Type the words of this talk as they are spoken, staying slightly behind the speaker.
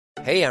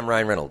Hey, I'm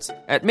Ryan Reynolds.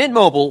 At Mint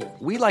Mobile,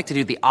 we like to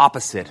do the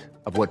opposite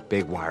of what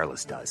Big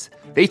Wireless does.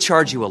 They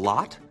charge you a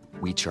lot,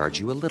 we charge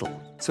you a little.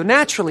 So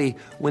naturally,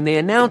 when they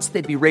announced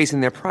they'd be raising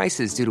their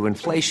prices due to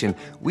inflation,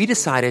 we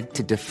decided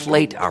to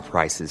deflate our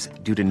prices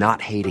due to not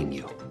hating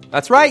you.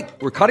 That's right.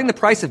 We're cutting the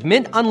price of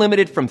Mint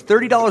Unlimited from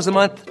 $30 a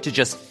month to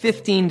just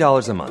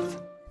 $15 a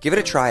month. Give it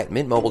a try at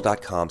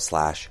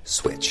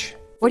mintmobile.com/switch.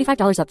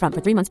 $45 up front for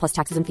 3 months plus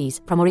taxes and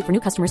fees. Promo rate for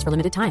new customers for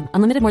limited time.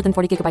 Unlimited more than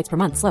 40 gigabytes per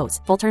month. Slows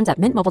full terms at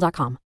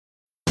mintmobile.com.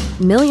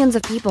 Millions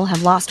of people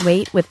have lost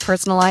weight with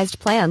personalized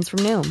plans from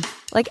Noom.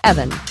 Like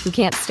Evan, who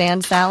can't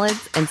stand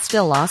salads and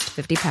still lost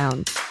 50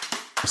 pounds.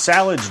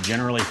 Salads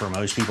generally for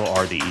most people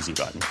are the easy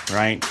button,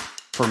 right?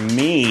 For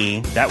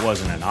me, that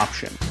wasn't an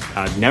option.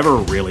 I never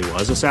really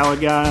was a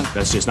salad guy.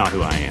 That's just not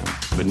who I am.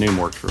 But Noom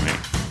worked for me.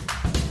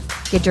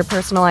 Get your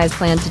personalized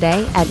plan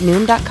today at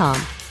Noom.com.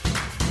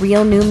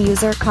 Real Noom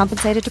user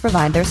compensated to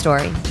provide their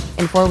story.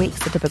 In 4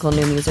 weeks, the typical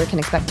Noom user can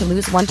expect to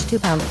lose 1 to 2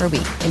 pounds per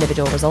week.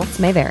 Individual results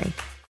may vary.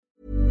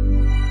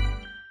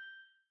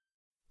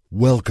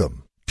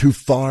 Welcome to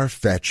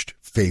Far-Fetched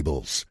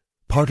Fables,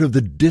 part of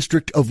the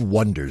District of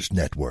Wonders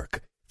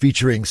network,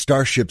 featuring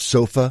Starship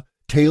Sofa,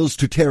 Tales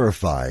to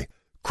Terrify,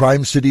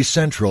 Crime City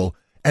Central,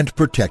 and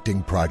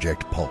Protecting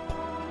Project Pulp.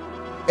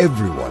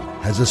 Everyone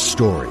has a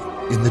story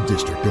in the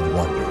District of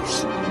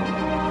Wonders.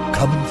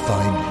 Come and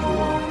find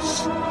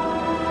yours.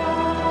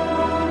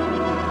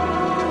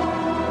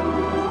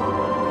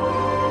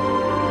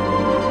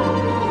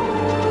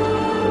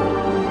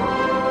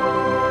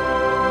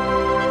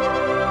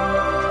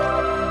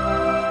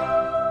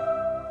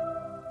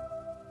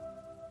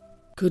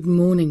 Good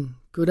morning,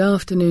 good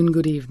afternoon,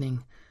 good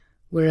evening.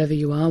 Wherever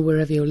you are,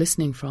 wherever you're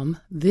listening from,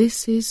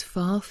 this is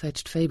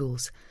Far-Fetched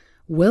Fables.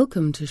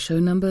 Welcome to show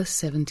number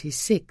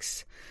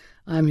 76.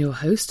 I'm your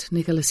host,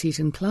 Nicholas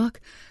Heaton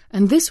Clark,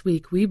 and this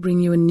week we bring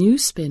you a new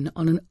spin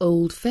on an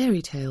old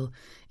fairy tale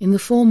in the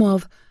form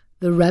of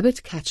The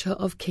Rabbit Catcher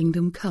of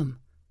Kingdom Come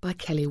by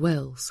Kelly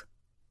Wells.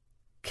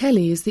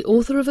 Kelly is the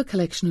author of a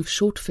collection of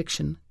short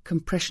fiction,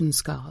 Compression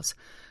Scars,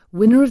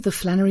 winner of the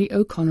Flannery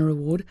O'Connor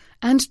Award,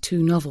 and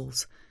 2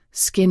 novels,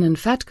 Skin and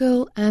Fat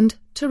Girl and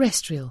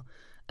Terrestrial,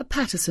 a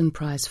Patterson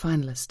Prize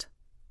finalist.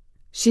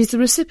 She's the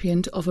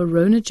recipient of a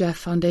Rona Jaff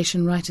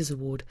Foundation Writers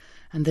Award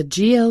and the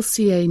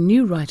GLCA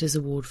New Writers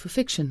Award for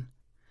Fiction.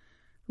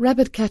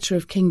 Rabbit Catcher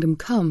of Kingdom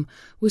Come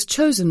was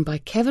chosen by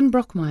Kevin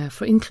Brockmeyer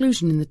for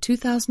inclusion in the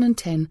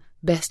 2010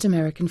 Best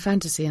American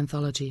Fantasy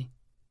Anthology.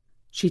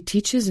 She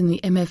teaches in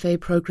the MFA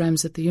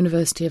programs at the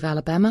University of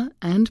Alabama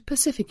and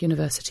Pacific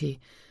University.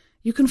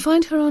 You can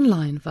find her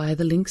online via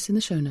the links in the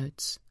show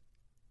notes.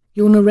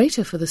 Your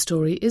narrator for the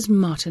story is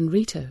Martin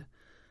Rito.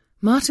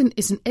 Martin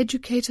is an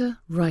educator,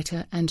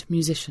 writer, and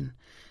musician.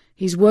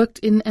 He's worked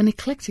in an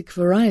eclectic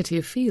variety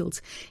of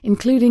fields,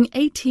 including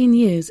 18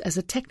 years as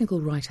a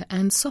technical writer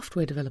and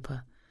software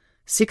developer,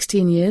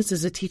 16 years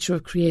as a teacher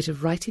of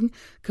creative writing,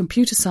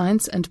 computer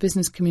science, and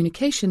business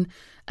communication,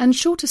 and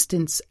shorter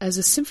stints as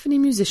a symphony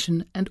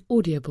musician and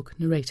audiobook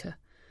narrator.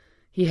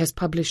 He has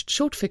published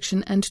short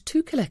fiction and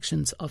 2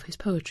 collections of his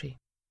poetry.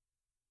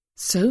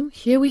 So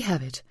here we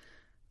have it.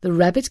 The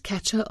Rabbit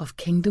Catcher of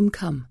Kingdom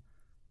Come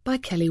by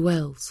Kelly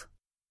Wells.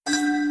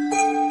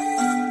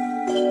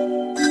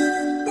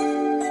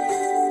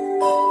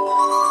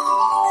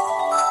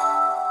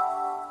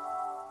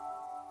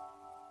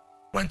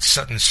 One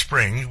sudden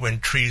spring,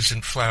 when trees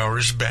and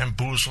flowers,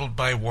 bamboozled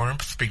by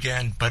warmth,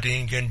 began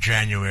budding in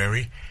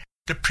January,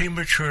 the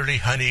prematurely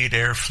honeyed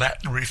air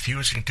flatly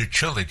refusing to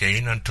chill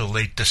again until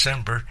late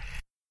December,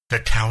 the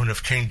town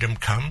of Kingdom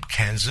Come,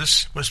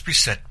 Kansas, was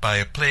beset by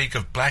a plague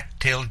of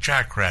black-tailed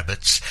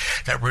jackrabbits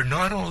that were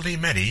not only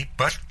many,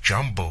 but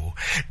jumbo.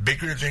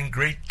 Bigger than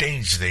Great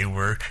Danes they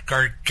were,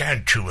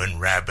 gargantuan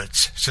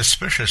rabbits,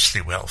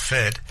 suspiciously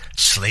well-fed,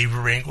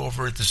 slavering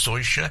over the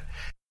zoysia,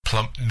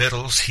 plump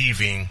middles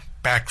heaving,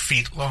 back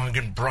feet long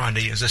and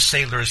brawny as a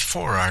sailor's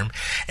forearm,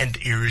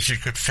 and ears you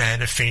could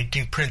fan a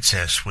fainting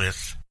princess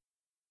with.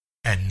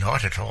 And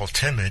not at all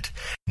timid,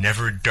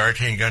 never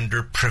darting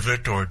under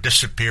privet or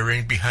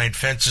disappearing behind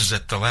fences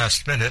at the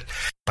last minute,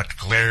 but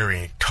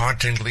glaring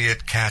tauntingly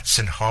at cats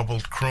and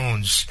hobbled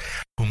crones,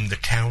 whom the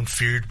town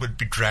feared would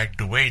be dragged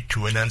away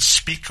to an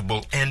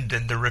unspeakable end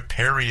in the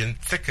riparian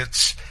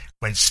thickets,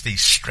 whence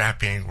these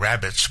strapping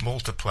rabbits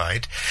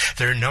multiplied,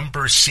 their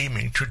number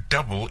seeming to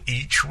double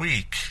each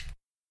week.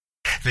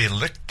 They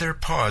licked their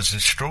paws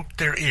and stroked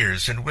their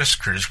ears and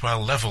whiskers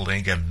while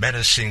leveling a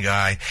menacing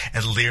eye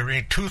and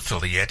leering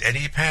toothily at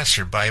any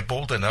passer-by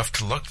bold enough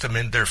to look them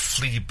in their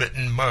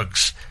flea-bitten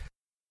mugs.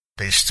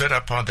 They stood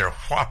up on their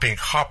whopping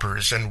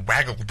hoppers and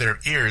waggled their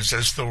ears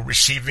as though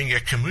receiving a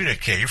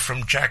communique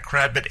from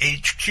Jackrabbit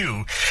HQ,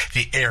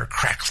 the air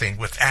crackling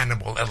with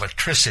animal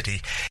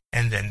electricity,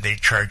 and then they'd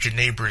charge a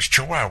neighbor's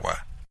chihuahua.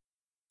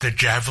 The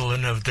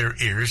javelin of their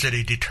ears at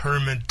a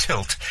determined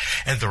tilt,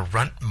 and the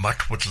runt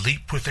mutt would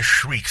leap with a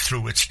shriek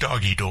through its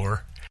doggy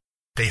door.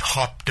 They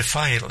hopped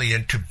defiantly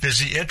into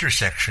busy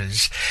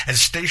intersections, and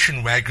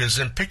station wagons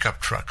and pickup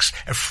trucks,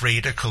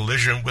 afraid a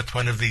collision with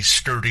one of these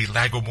sturdy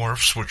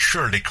lagomorphs would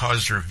surely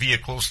cause their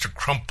vehicles to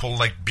crumple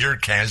like beer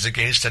cans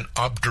against an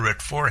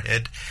obdurate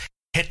forehead,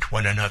 hit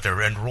one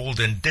another and rolled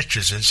in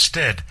ditches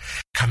instead,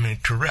 coming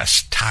to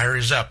rest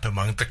tires up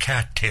among the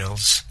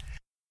cattails.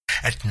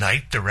 At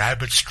night the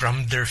rabbits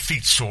drummed their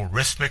feet so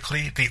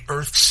rhythmically the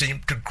earth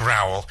seemed to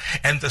growl,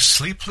 and the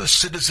sleepless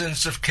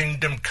citizens of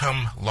Kingdom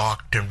Come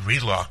locked and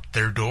relocked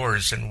their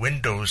doors and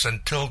windows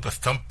until the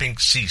thumping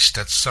ceased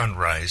at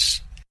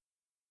sunrise.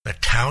 The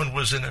town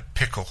was in a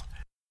pickle,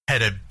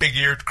 had a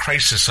big-eared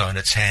crisis on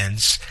its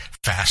hands,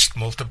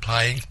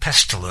 fast-multiplying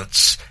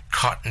pestilence,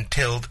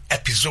 cotton-tailed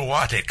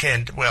epizootic,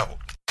 and, well,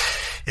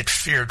 it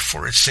feared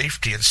for its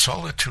safety and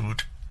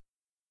solitude.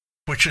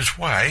 Which is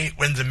why,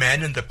 when the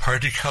man in the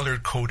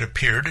party-colored coat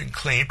appeared and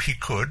claimed he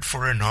could,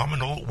 for a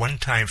nominal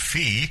one-time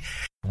fee,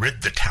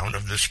 rid the town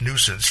of this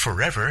nuisance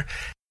forever,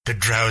 the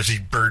drowsy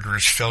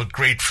burghers fell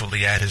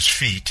gratefully at his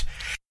feet.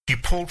 He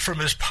pulled from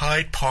his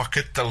pied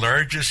pocket the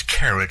largest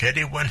carrot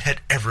anyone had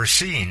ever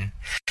seen.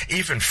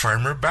 Even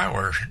Farmer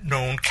Bauer,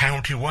 known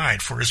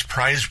county-wide for his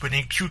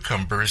prize-winning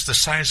cucumbers the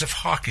size of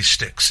hockey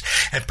sticks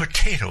and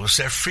potatoes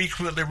that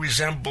frequently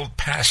resembled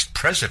past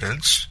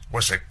presidents,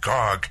 was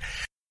agog.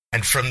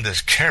 And from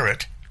this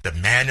carrot, the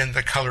man in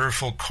the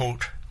colorful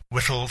coat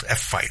whittled a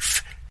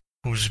fife,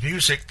 whose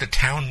music the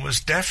town was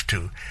deaf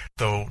to,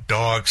 though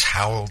dogs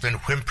howled and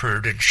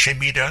whimpered and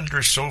shimmied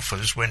under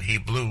sofas when he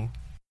blew.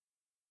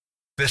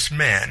 This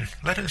man,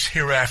 let us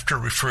hereafter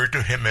refer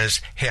to him as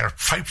Herr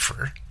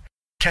Pfeiffer,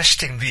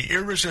 testing the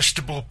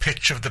irresistible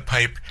pitch of the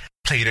pipe,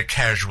 played a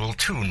casual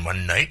tune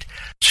one night,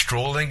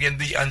 strolling in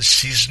the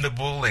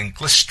unseasonable and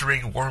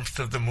glistering warmth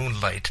of the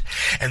moonlight,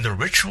 and the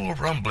ritual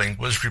rumbling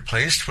was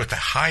replaced with a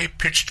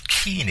high-pitched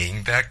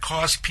keening that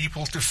caused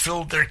people to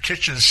fill their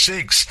kitchen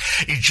sinks,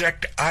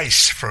 eject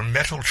ice from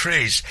metal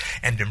trays,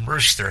 and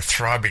immerse their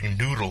throbbing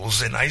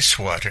noodles in ice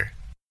water.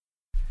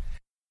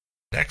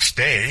 Next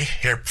day,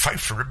 Herr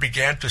Pfeiffer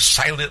began to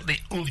silently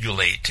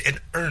ululate in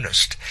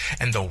earnest,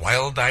 and the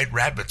wild-eyed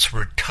rabbits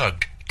were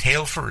tugged,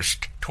 tail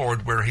first,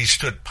 toward where he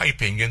stood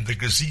piping in the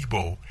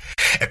gazebo.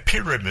 A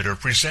pyramid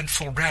of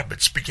resentful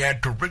rabbits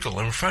began to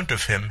wriggle in front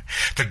of him,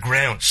 the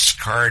ground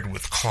scarred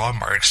with claw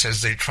marks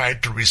as they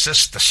tried to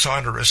resist the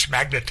sonorous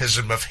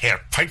magnetism of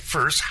Herr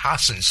Pfeiffer's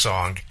Hasen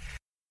song.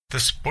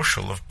 This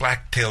bushel of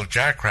black-tailed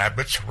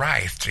jackrabbits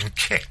writhed and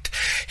kicked,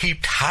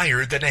 heaped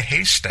higher than a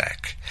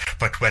haystack.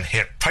 But when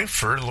Herr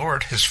Pfeiffer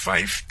lowered his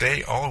fife,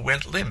 they all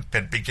went limp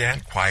and began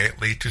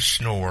quietly to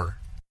snore.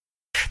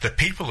 The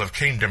people of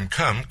Kingdom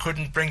Come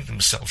couldn't bring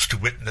themselves to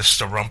witness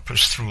the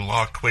rumpus through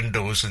locked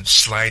windows and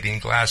sliding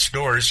glass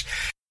doors,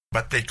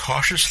 but they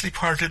cautiously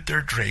parted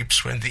their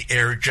drapes when the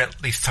air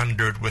gently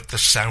thundered with the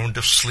sound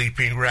of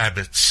sleeping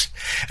rabbits,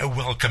 a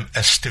welcome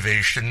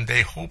estivation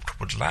they hoped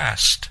would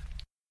last.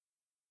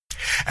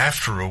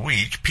 After a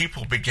week,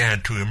 people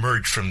began to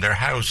emerge from their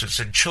houses,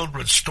 and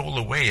children stole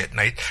away at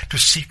night to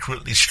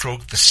secretly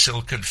stroke the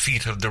silken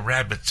feet of the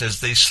rabbits as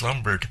they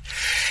slumbered,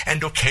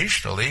 and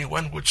occasionally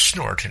one would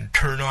snort and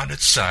turn on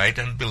its side,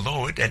 and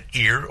below it an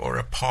ear or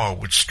a paw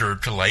would stir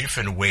to life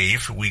and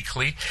wave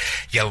weakly,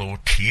 yellow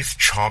teeth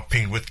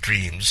chomping with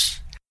dreams.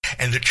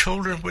 And the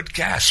children would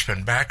gasp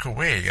and back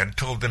away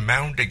until the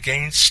mound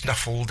again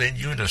snuffled in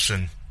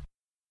unison.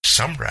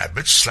 Some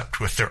rabbits slept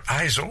with their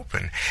eyes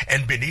open,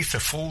 and beneath a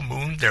full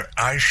moon their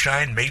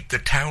eyeshine made the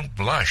town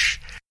blush,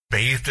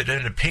 bathed it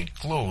in a pink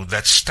glow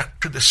that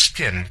stuck to the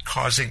skin,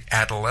 causing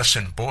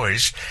adolescent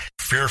boys,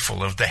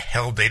 fearful of the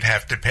hell they'd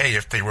have to pay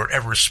if they were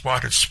ever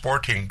spotted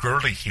sporting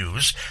girly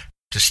hues,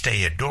 to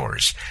stay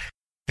indoors.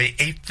 They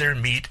ate their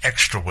meat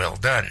extra well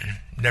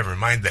done, never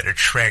mind that it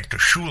shrank to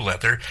shoe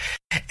leather,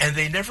 and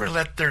they never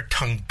let their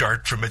tongue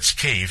dart from its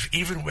cave,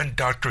 even when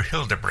Dr.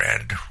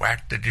 Hildebrand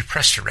whacked a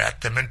depressor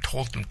at them and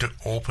told them to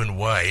open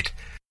wide.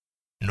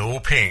 No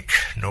pink,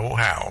 no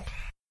how.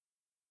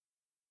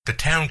 The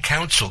town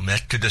council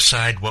met to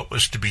decide what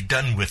was to be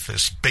done with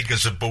this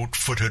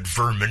big-as-a-boat-footed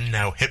vermin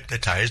now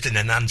hypnotized in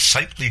an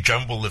unsightly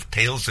jumble of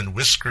tails and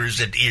whiskers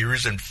and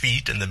ears and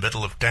feet in the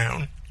middle of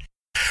town.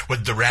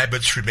 Would the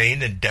rabbits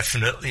remain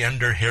indefinitely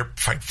under Herr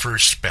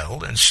Pfeiffer's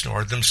spell and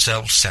snore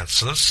themselves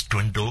senseless,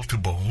 dwindle to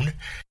bone?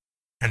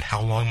 And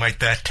how long might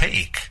that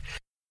take?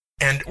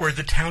 And were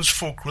the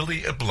townsfolk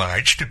really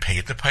obliged to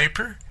pay the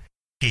piper?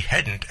 He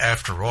hadn't,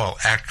 after all,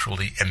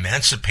 actually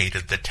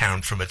emancipated the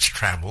town from its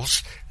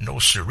trammels, no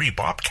siree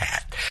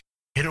bobcat.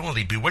 He'd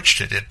only bewitched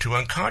it into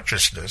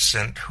unconsciousness,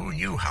 and who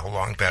knew how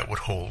long that would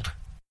hold?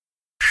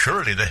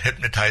 Surely the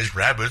hypnotized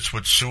rabbits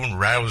would soon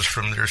rouse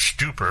from their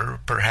stupor,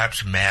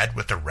 perhaps mad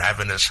with a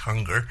ravenous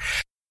hunger,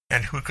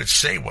 and who could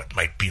say what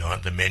might be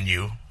on the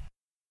menu?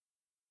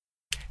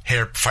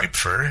 Herr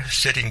Pfeiffer,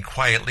 sitting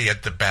quietly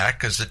at the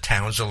back as the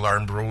town's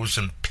alarm rose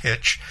in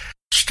pitch,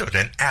 stood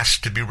and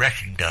asked to be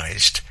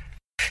recognized.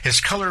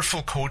 His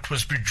colorful coat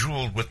was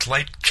bejeweled with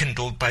light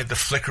kindled by the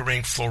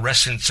flickering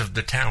fluorescence of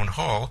the town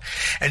hall,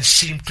 and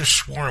seemed to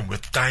swarm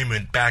with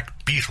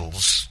diamond-backed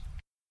beetles.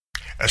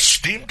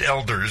 "Esteemed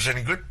elders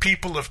and good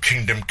people of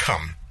Kingdom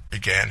Come,"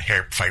 began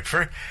Herr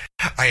Pfeiffer,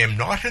 "I am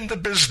not in the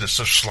business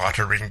of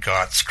slaughtering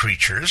God's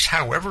creatures,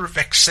 however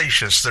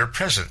vexatious their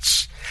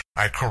presence.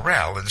 I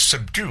corral and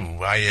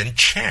subdue, I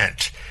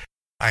enchant.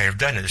 I have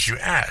done as you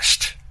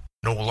asked.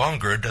 No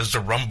longer does the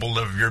rumble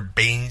of your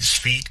Bane's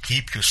feet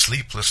keep you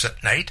sleepless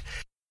at night,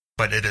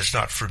 but it is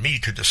not for me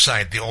to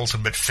decide the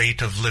ultimate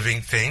fate of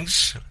living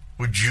things.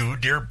 Would you,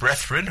 dear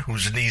brethren,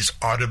 whose knees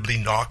audibly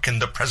knock in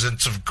the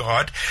presence of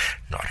God,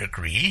 not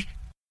agree?"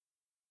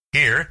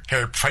 Here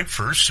Herr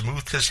Pfeiffer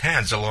smoothed his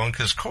hands along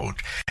his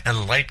coat,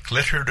 and light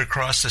glittered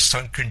across the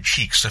sunken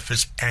cheeks of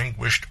his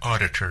anguished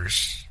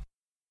auditors.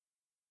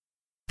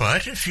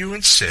 "But if you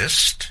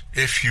insist,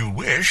 if you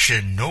wish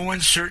in no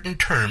uncertain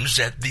terms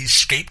that these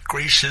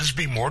scapegraces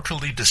be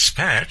mortally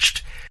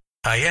dispatched,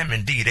 I am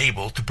indeed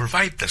able to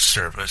provide this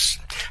service.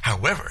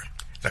 However,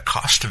 the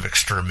cost of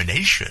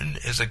extermination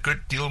is a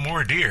good deal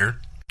more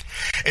dear.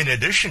 In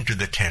addition to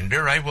the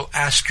tender I will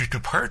ask you to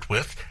part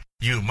with,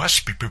 you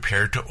must be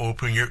prepared to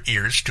open your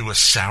ears to a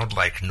sound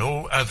like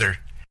no other.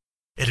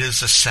 It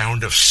is a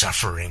sound of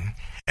suffering,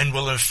 and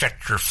will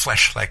infect your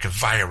flesh like a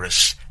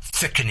virus,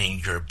 thickening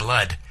your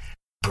blood,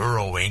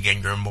 burrowing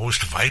in your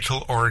most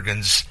vital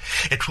organs.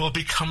 It will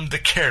become the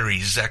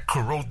caries that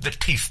corrode the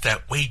teeth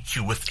that wake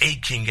you with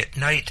aching at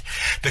night,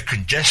 the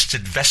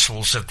congested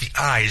vessels of the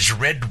eyes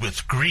red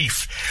with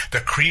grief,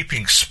 the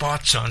creeping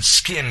spots on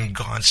skin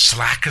gone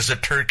slack as a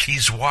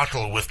turkey's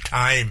wattle with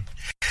time.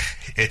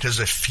 It is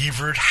a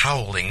fevered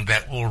howling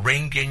that will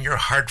ring in your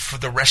heart for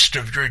the rest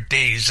of your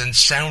days and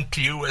sound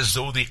to you as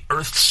though the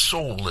earth's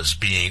soul is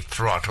being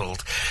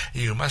throttled.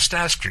 You must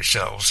ask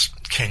yourselves,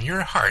 can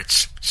your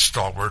hearts,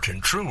 stalwart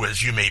and true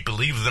as you may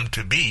believe them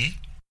to be,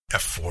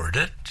 afford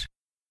it?"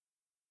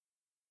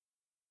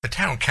 The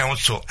town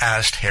council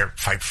asked Herr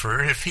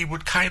Pfeiffer if he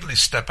would kindly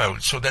step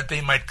out so that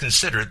they might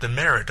consider the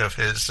merit of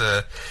his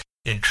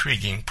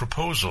intriguing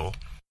proposal.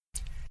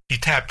 He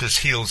tapped his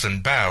heels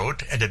and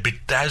bowed, and a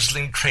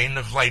bedazzling train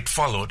of light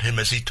followed him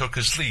as he took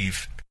his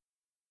leave.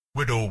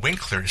 Widow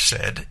Winkler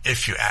said,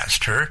 if you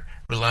asked her,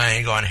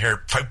 relying on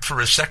Herr Pfeiffer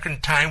a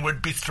second time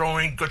would be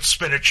throwing good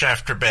spinach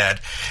after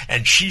bad,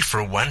 and she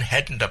for one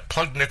hadn't a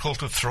plug nickel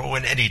to throw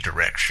in any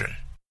direction.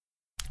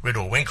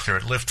 Widow Winkler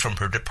lived from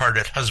her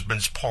departed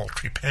husband's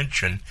paltry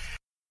pension.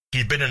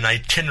 He'd been an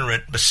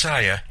itinerant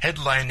messiah,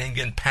 headlining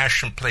in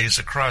passion plays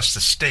across the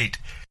state.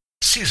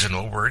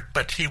 Seasonal work,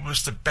 but he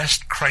was the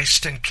best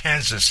Christ in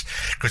Kansas,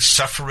 could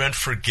suffer and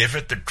forgive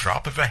at the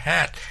drop of a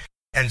hat,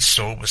 and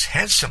so was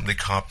handsomely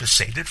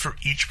compensated for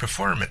each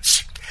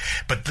performance.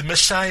 But the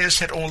messiahs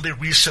had only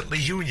recently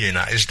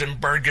unionized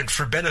and bargained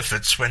for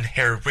benefits when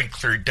Herr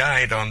Winkler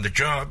died on the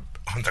job,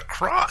 on the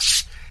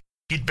cross.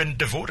 He'd been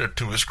devoted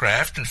to his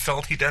craft and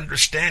felt he'd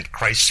understand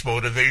Christ's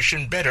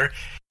motivation better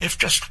if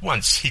just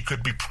once he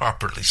could be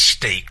properly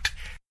staked.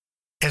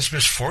 As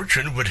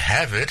misfortune would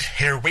have it,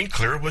 Herr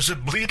Winkler was a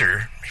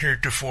bleeder,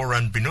 heretofore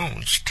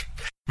unbeknownst.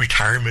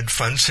 Retirement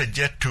funds had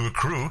yet to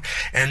accrue,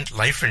 and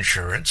life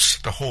insurance,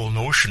 the whole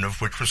notion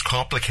of which was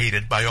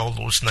complicated by all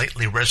those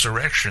nightly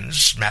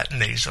resurrections,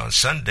 matinees on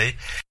Sunday,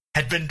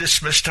 had been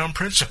dismissed on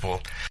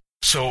principle.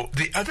 So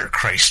the other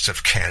Christs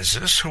of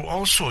Kansas, who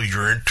also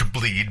yearned to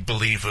bleed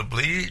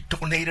believably,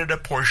 donated a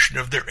portion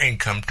of their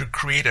income to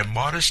create a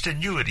modest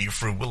annuity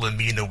for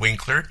Wilhelmina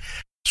Winkler,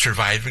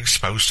 surviving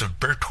spouse of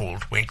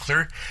Berthold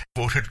Winkler,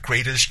 voted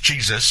greatest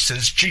Jesus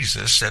since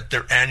Jesus at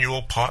their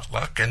annual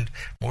potluck and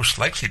most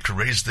likely to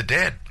raise the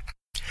dead.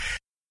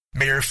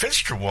 Mayor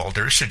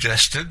Finsterwalder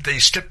suggested they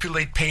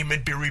stipulate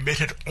payment be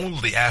remitted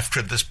only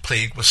after this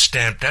plague was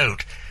stamped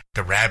out,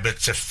 the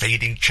rabbits a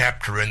fading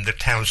chapter in the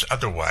town's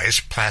otherwise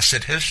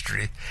placid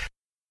history.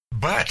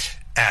 But,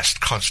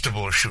 asked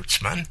Constable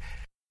Schutzmann,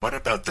 what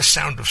about the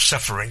sound of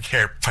suffering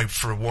Herr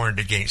Pfeiffer warned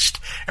against?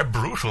 A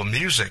brutal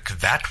music,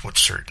 that would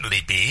certainly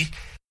be.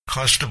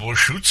 Constable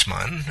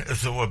Schutzmann,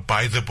 though a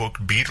by-the-book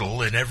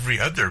beadle in every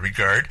other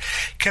regard,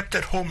 kept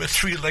at home a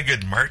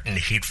three-legged marten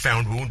he'd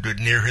found wounded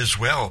near his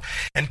well,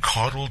 and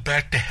coddled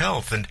back to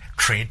health and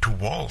trained to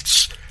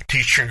waltz,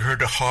 teaching her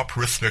to hop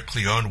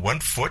rhythmically on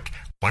one foot,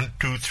 1,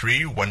 2,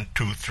 3, 1,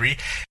 2, 3,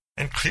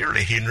 and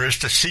clearly he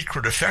nursed a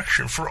secret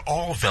affection for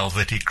all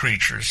velvety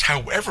creatures,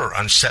 however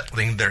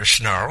unsettling their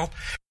snarl,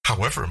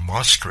 however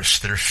monstrous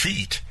their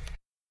feet.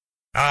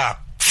 "Ah,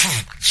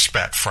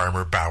 spat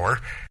Farmer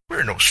Bauer,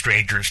 we're no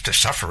strangers to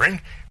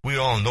suffering. We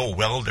all know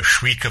well the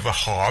shriek of a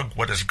hog,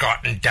 what has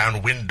gotten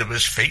downwind of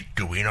his fate,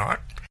 do we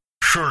not?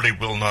 Surely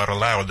we'll not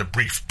allow the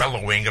brief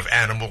bellowing of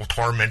animal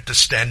torment to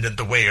stand in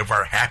the way of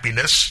our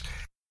happiness."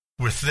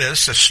 With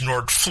this, a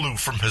snort flew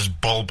from his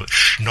bulbous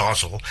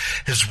schnozzle,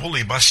 his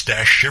woolly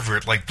mustache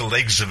shivered like the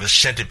legs of a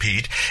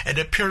centipede, and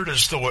appeared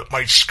as though it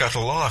might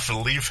scuttle off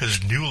and leave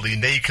his newly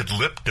naked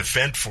lip to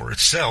fend for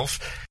itself,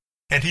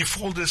 and he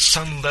folded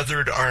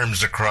sun-leathered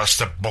arms across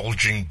the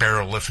bulging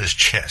barrel of his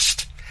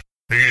chest.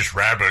 "These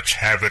rabbits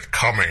have it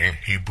coming,"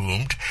 he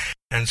boomed,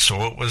 and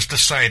so it was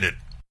decided,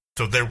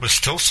 though there was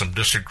still some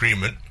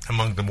disagreement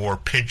among the more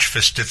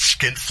pinch-fisted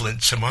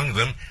skinflints among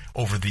them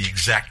over the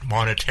exact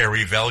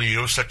monetary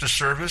value of such a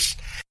service.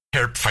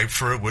 Herr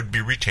Pfeiffer would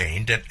be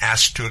retained and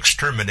asked to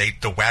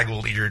exterminate the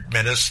waggle-eared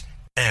menace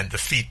and the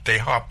feet they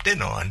hopped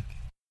in on.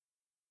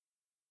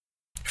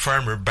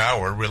 Farmer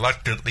Bauer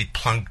reluctantly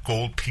plunked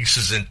gold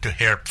pieces into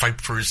Herr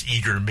Pfeiffer's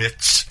eager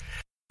mitts,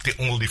 the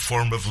only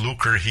form of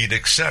lucre he'd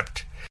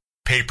accept.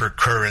 Paper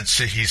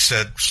currency, he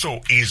said,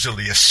 so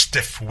easily a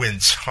stiff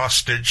wins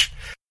hostage.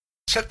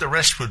 Said the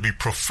rest would be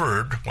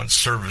preferred once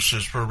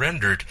services were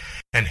rendered,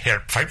 and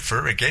Herr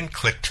Pfeiffer again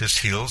clicked his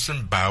heels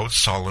and bowed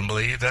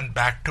solemnly, then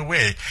backed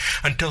away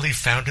until he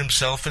found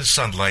himself in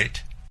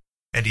sunlight,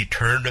 and he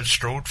turned and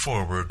strode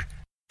forward,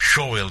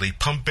 showily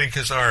pumping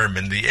his arm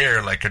in the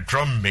air like a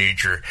drum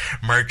major,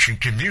 marching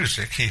to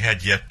music he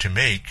had yet to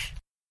make.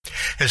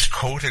 His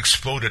coat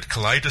exploded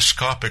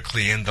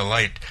kaleidoscopically in the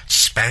light,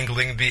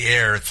 spangling the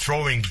air,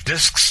 throwing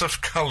discs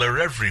of color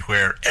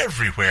everywhere,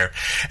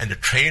 and a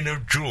train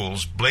of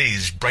jewels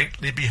blazed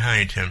brightly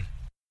behind him.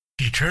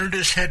 He turned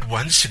his head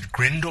once and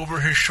grinned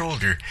over his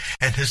shoulder,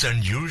 and his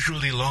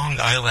unusually long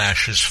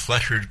eyelashes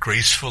fluttered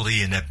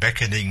gracefully in a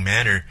beckoning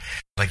manner,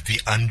 like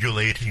the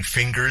undulating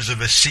fingers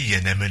of a sea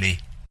anemone.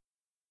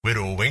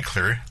 Widow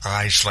Winkler,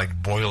 eyes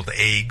like boiled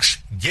eggs,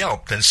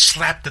 yelped and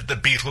slapped at the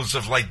beetles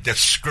of light that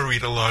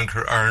scurried along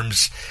her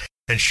arms.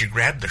 Then she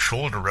grabbed the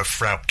shoulder of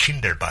Frau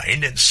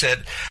Kinderbein and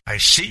said, "I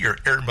see your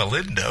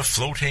Ermelinda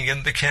floating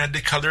in the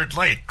candy-colored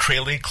light,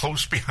 trailing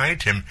close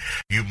behind him.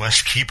 You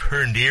must keep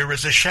her near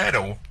as a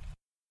shadow."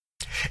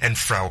 And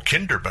Frau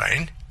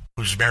Kinderbein,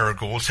 whose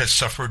marigolds had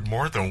suffered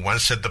more than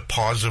once at the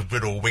paws of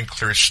Widow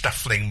Winkler's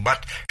stuffling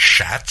mutt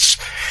Schatz,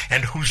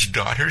 and whose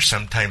daughter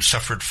sometimes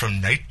suffered from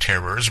night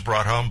terrors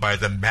brought on by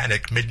the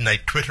manic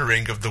midnight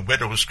twittering of the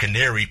widow's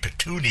canary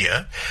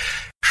Petunia,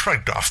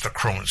 shrugged off the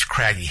crone's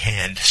craggy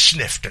hand,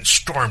 sniffed, and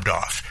stormed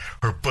off,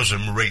 her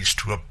bosom raised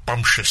to a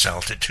bumptious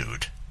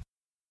altitude.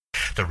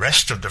 The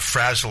rest of the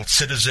frazzled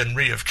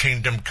citizenry of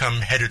Kingdom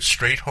Come headed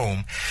straight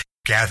home,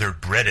 gathered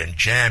bread and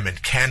jam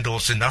and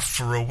candles enough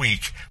for a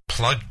week,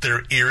 plugged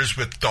their ears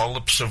with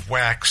dollops of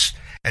wax,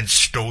 and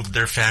stowed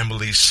their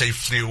families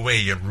safely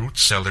away in root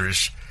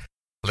cellars.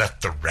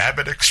 Let the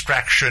rabbit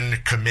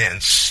extraction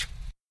commence.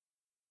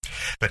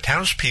 The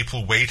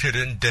townspeople waited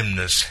in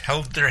dimness,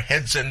 held their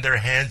heads in their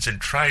hands and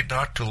tried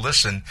not to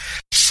listen,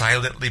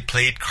 silently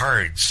played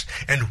cards,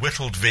 and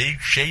whittled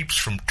vague shapes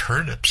from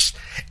turnips,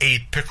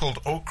 ate pickled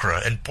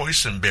okra and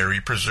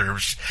boysenberry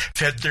preserves,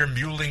 fed their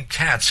mewling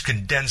cats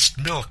condensed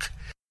milk,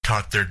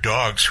 taught their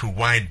dogs who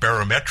whined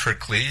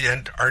barometrically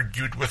and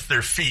argued with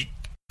their feet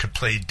to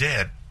play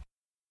dead.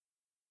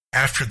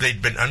 After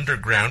they'd been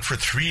underground for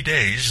 3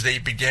 days, they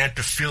began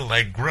to feel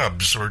like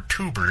grubs or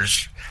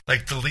tubers,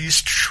 like the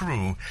least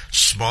shrew,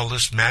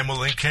 smallest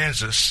mammal in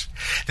Kansas.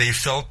 They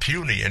felt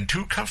puny and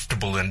too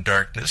comfortable in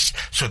darkness,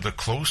 so the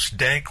close,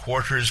 dank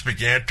quarters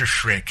began to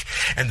shrink,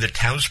 and the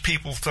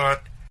townspeople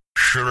thought,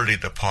 surely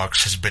the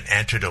pox has been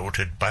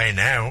antidoted by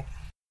now.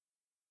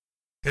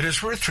 It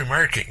is worth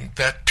remarking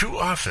that too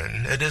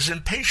often it is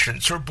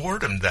impatience or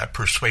boredom that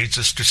persuades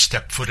us to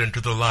step foot into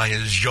the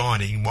lion's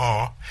yawning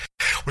maw.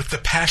 With the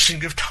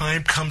passing of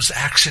time comes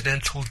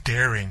accidental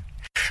daring.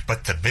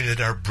 But the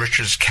minute our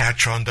breeches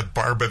catch on the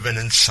barb of an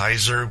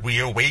incisor, we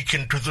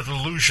awaken to the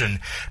delusion,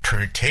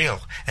 turn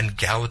tail, and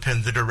gallop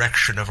in the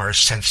direction of our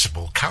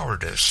sensible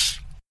cowardice.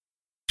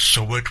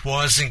 So it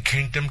was in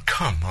Kingdom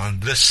Come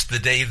on this the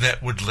day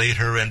that would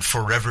later and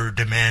forever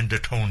demand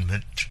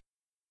atonement.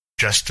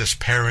 Just as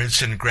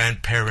parents and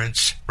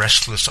grandparents,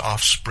 restless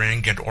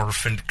offspring and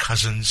orphaned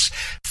cousins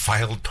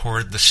filed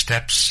toward the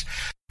steps,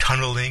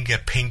 tunneling a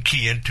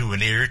pinky into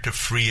an ear to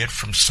free it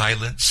from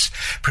silence,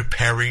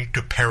 preparing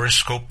to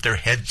periscope their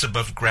heads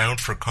above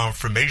ground for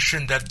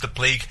confirmation that the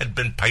plague had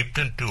been piped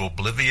into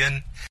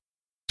oblivion,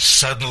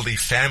 suddenly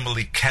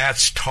family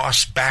cats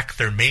tossed back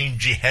their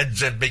mangy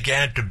heads and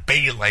began to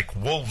bay like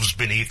wolves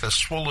beneath a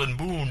swollen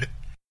moon.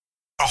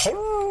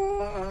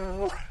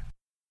 Ahoy!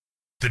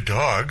 The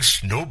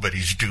dogs,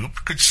 nobody's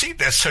dupe, could see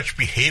that such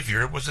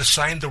behavior was a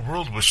sign the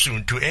world was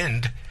soon to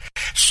end,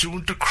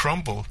 soon to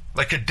crumble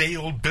like a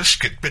day-old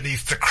biscuit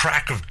beneath the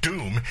crack of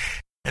doom,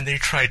 and they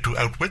tried to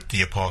outwit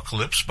the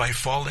apocalypse by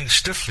falling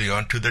stiffly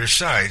onto their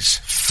sides.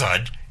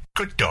 Thud!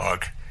 Good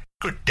dog!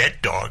 Good dead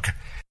dog!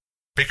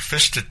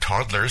 Big-fisted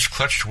toddlers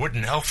clutched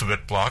wooden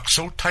alphabet blocks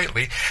so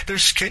tightly their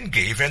skin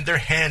gave and their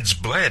hands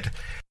bled,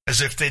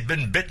 as if they'd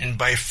been bitten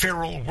by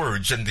feral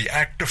words in the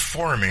act of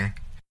forming.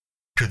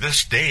 To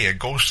this day, a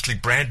ghostly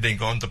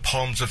branding on the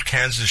palms of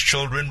Kansas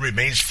children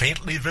remains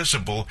faintly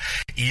visible,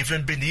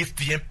 even beneath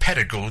the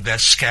impetigo that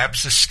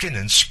scabs the skin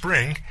in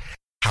spring.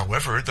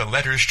 However, the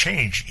letters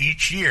change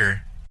each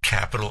year.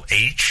 Capital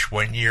H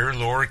 1 year,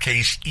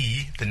 lowercase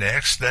e the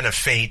next, then a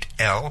faint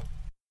L.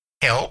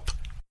 Help?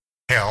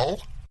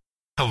 Hell?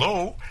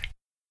 Hello?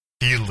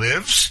 He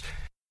lives?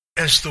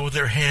 As though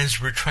their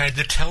hands were trying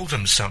to tell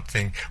them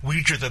something,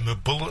 Ouija them a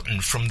bulletin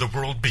from the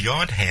world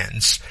beyond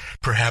hands,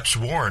 perhaps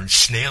warned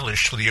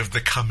snailishly of the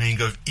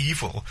coming of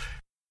evil,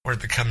 or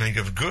the coming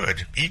of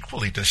good,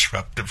 equally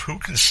disruptive, who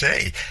can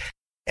say?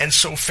 And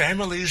so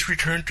families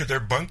returned to their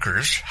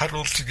bunkers,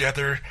 huddled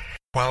together,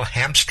 while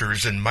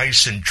hamsters and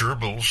mice and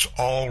gerbils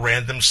all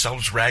ran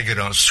themselves ragged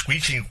on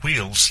squeaking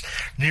wheels,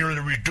 nearly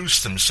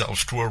reduced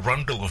themselves to a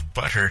rundle of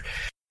butter,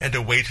 and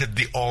awaited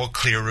the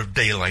all-clear of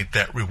daylight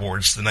that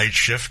rewards the night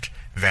shift,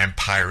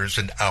 vampires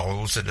and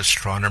owls and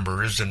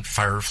astronomers and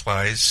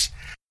fireflies,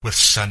 with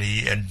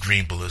sunny and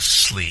dreamless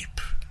sleep.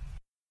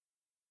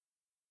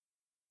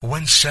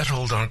 When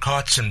settled on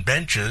cots and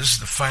benches,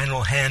 the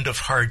final hand of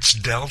hearts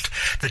dealt,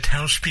 the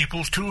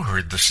townspeople too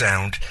heard the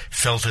sound,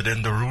 felt it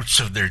in the roots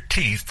of their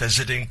teeth as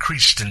it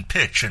increased in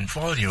pitch and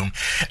volume,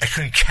 a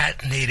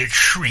concatenated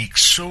shriek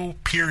so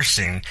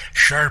piercing,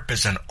 sharp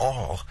as an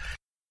awl,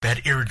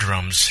 that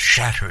eardrums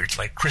shattered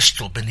like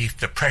crystal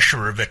beneath the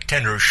pressure of a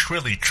tenor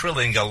shrilly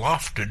trilling a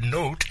lofted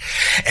note,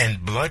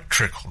 and blood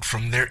trickled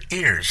from their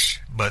ears,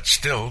 but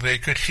still they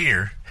could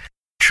hear.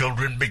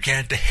 Children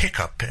began to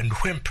hiccup and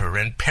whimper,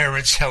 and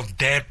parents held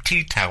damp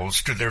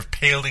tea-towels to their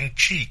paling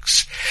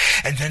cheeks,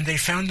 and then they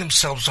found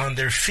themselves on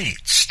their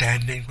feet,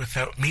 standing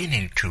without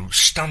meaning to,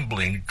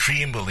 stumbling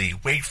dreamily,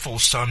 wakeful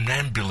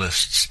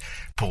somnambulists,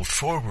 pulled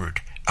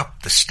forward,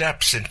 up the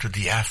steps into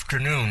the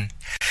afternoon.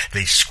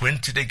 They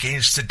squinted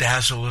against the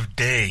dazzle of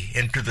day,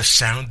 into the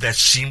sound that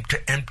seemed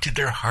to empty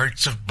their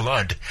hearts of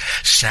blood,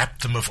 sap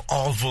them of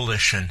all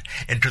volition,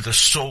 into the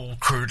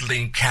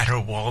soul-curdling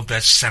caterwaul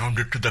that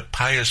sounded to the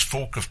pious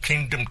folk of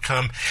Kingdom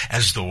Come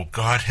as though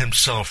God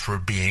himself were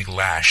being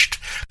lashed,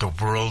 the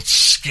world's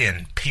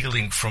skin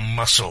peeling from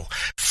muscle,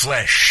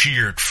 flesh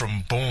sheared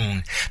from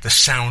bone, the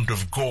sound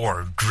of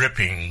gore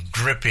dripping,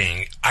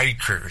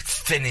 ichor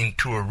thinning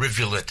to a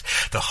rivulet,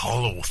 the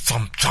hollow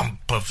thump-thump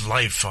of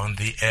life on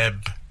the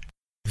ebb.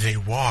 They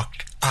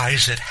walked,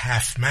 eyes at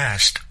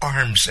half-mast,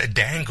 arms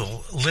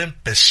a-dangle, limp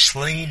as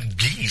slain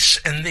geese,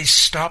 and they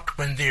stopped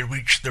when they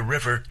reached the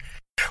river,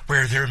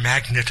 where their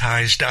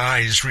magnetized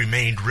eyes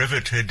remained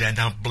riveted and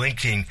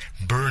unblinking,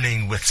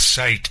 burning with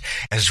sight,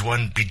 as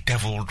one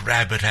bedeviled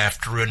rabbit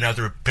after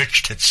another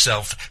pitched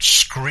itself,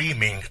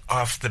 screaming,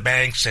 off the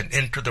banks and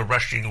into the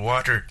rushing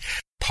water,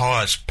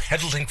 paws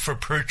pedaling for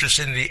purchase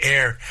in the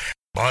air,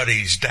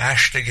 bodies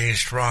dashed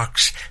against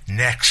rocks,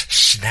 necks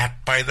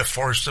snapped by the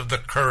force of the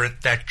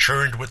current that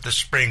churned with the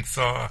spring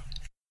thaw,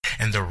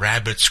 and the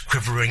rabbit's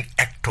quivering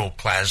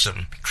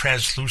ectoplasm,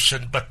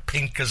 translucent but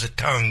pink as a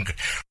tongue,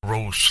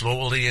 rose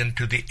slowly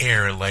into the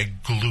air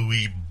like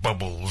gluey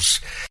bubbles.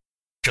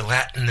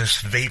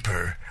 Gelatinous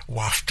vapor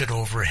wafted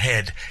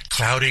overhead,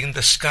 clouding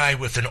the sky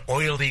with an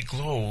oily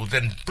glow,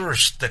 then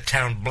burst the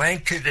town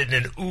blanketed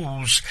in an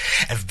ooze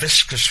of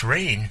viscous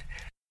rain,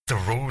 the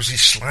rosy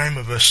slime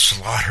of a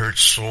slaughtered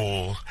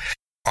soul.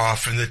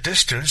 Off in the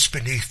distance,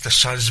 beneath the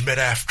sun's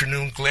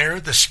mid-afternoon glare,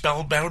 the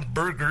spellbound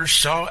burghers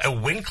saw a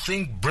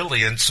winkling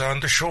brilliance on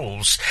the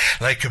shoals,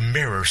 like a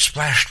mirror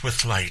splashed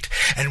with light,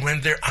 and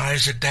when their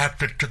eyes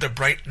adapted to the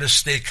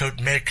brightness they could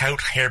make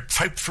out Herr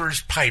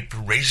Pfeiffer's pipe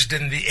raised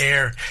in the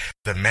air,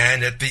 the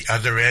man at the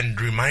other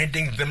end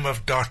reminding them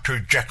of Dr.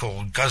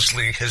 Jekyll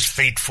guzzling his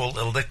fateful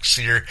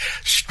elixir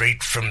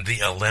straight from the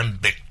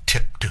alembic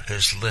tip to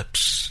his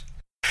lips.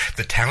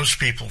 The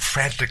townspeople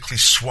frantically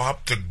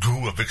swabbed the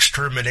goo of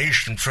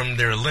extermination from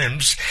their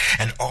limbs,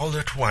 and all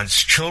at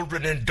once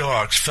children and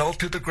dogs fell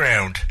to the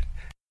ground,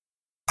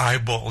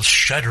 eyeballs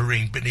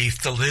shuddering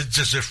beneath the lids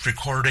as if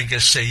recording a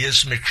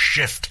seismic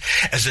shift,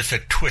 as if a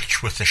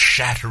twitch with a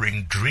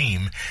shattering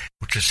dream,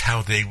 which is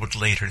how they would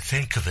later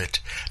think of it,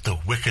 the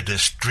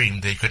wickedest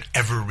dream they could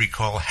ever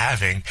recall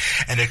having,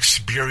 an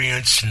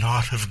experience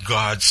not of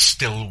God's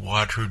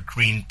still-watered,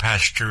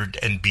 green-pastured,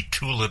 and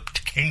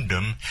betuliped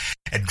kingdom,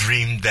 a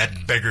dream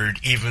that beggared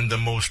even the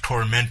most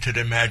tormented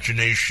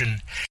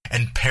imagination,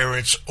 and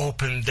parents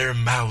opened their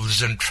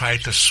mouths and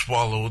tried to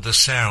swallow the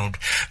sound,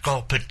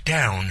 gulp it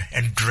down,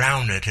 and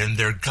drown it in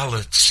their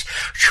gullets,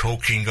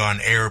 choking on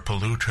air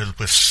polluted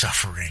with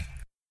suffering.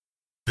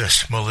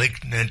 This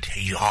malignant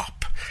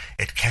yawp,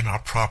 it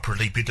cannot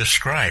properly be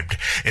described.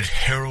 It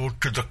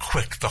heralded to the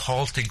quick the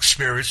halting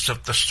spirits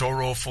of the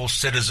sorrowful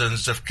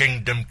citizens of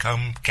Kingdom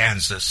Come,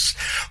 Kansas,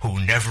 who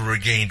never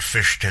again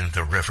fished in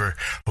the river,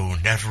 who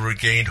never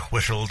again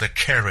whittled a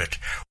carrot,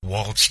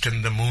 waltzed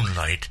in the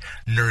moonlight,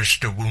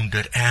 nursed a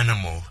wounded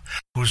animal,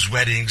 whose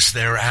weddings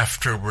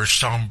thereafter were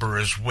somber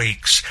as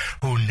wakes,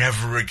 who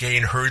never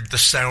again heard the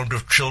sound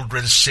of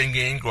children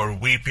singing or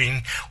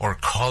weeping or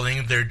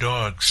calling their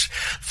dogs,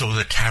 though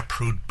the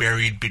taproot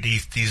buried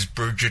beneath these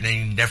burgeoning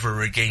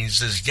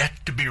never-agains is yet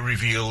to be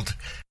revealed,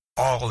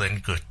 all in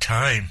good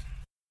time.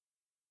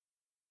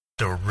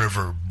 The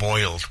river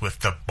boiled with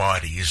the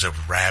bodies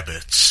of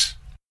rabbits.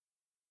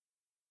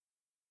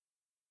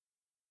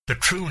 The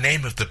true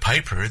name of the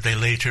piper, they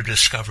later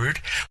discovered,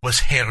 was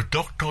Herr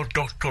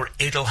Dr.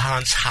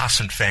 Edelhans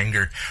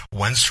Hasenfanger,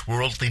 once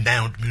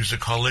world-renowned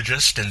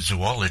musicologist and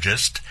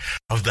zoologist,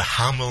 of the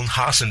Hameln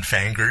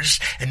Hasenfangers,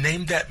 a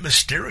name that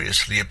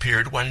mysteriously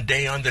appeared one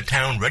day on the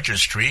town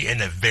registry in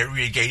a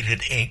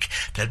variegated ink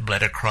that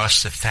bled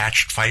across the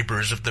thatched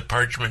fibers of the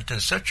parchment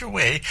in such a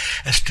way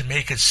as to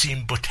make it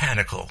seem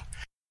botanical.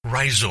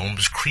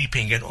 Rhizomes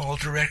creeping in all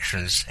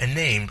directions, a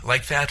name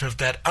like that of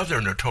that other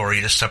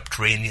notorious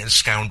subterranean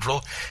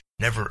scoundrel,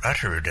 never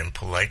uttered in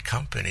polite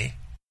company.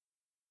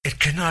 It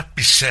cannot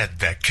be said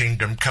that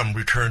Kingdom Come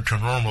returned to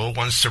normal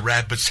once the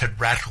rabbits had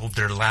rattled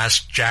their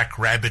last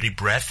jack-rabbity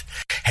breath,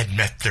 had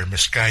met their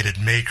misguided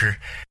maker.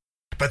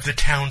 But the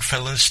town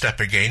fell in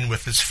step again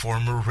with its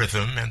former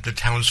rhythm, and the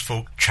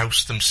townsfolk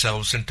choused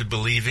themselves into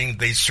believing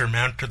they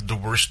surmounted the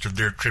worst of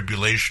their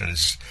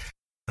tribulations.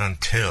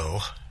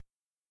 Until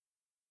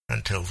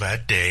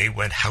that day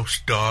when house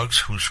dogs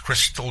whose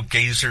crystal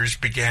gazers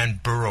began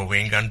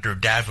burrowing under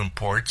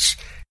Davenports,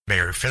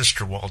 Mayor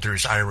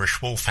Finsterwalder's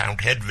Irish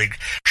wolfhound Hedwig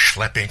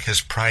schlepping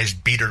his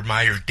prized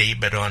Biedermeier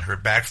David on her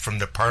back from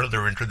the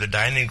parlor into the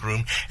dining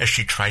room as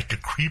she tried to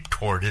creep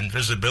toward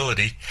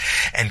invisibility,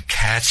 and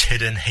cats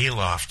hid in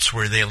haylofts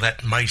where they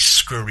let mice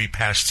scurry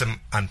past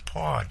them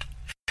unpawed.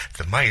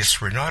 The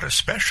mice were not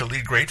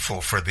especially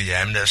grateful for the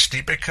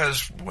amnesty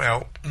because,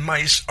 well,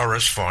 mice are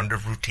as fond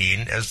of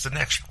routine as the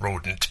next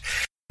rodent.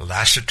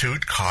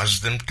 Lassitude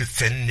caused them to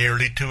thin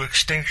nearly to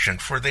extinction,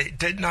 for they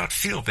did not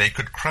feel they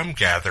could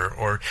crumb-gather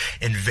or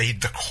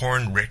invade the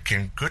corn-rick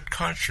in good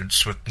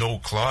conscience with no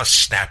claws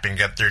snapping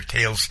at their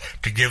tails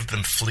to give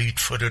them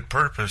fleet-footed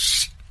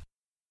purpose.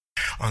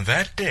 On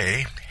that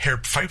day, Herr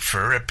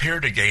Pfeiffer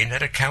appeared again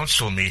at a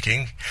council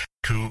meeting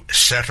to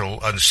settle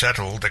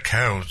unsettled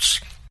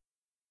accounts.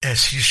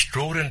 As he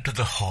strode into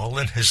the hall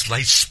in his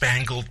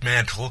light-spangled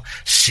mantle,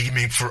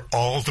 seeming for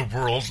all the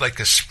world like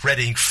a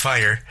spreading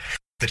fire,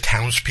 the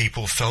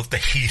townspeople felt the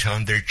heat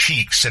on their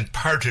cheeks and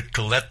parted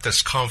to let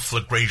this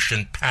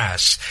conflagration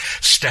pass,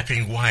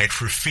 stepping wide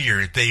for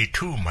fear they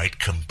too might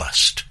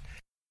combust.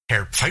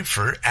 Herr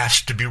Pfeiffer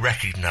asked to be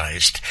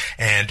recognized,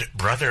 and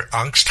Brother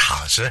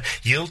Angsthase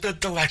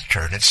yielded the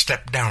lectern and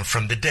stepped down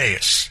from the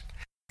dais.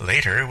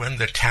 Later, when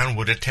the town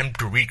would attempt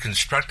to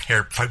reconstruct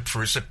Herr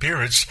Pfeiffer's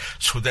appearance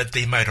so that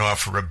they might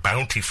offer a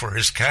bounty for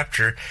his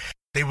capture,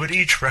 they would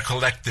each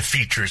recollect the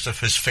features of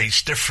his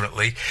face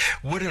differently,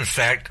 would in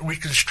fact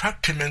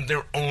reconstruct him in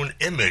their own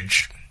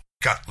image.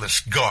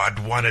 Gutless god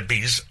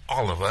wannabes,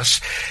 all of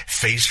us,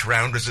 face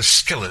round as a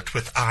skillet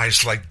with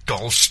eyes like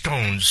dull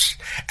stones,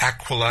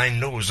 aquiline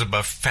nose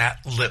above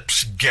fat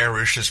lips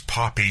garish as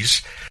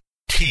poppies,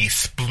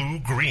 teeth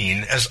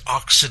blue-green as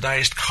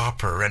oxidized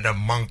copper and a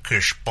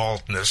monkish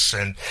baldness,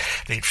 and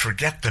they'd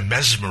forget the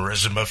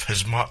mesmerism of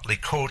his motley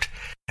coat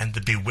and the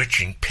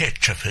bewitching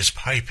pitch of his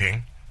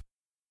piping.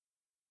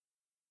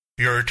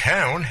 "Your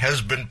town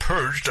has been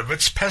purged of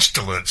its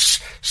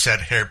pestilence,"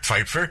 said Herr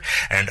Pfeiffer,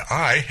 "and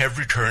I have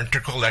returned to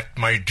collect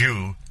my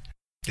due.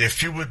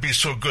 If you would be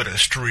so good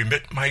as to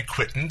remit my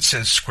quittance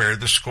and square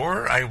the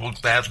score, I will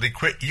gladly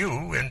quit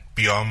you and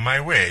be on my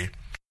way."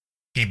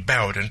 He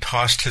bowed and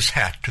tossed his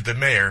hat to the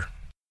mayor.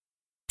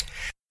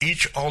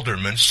 Each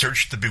alderman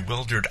searched the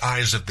bewildered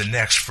eyes of the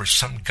next for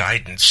some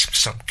guidance,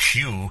 some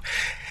cue,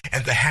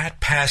 and the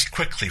hat passed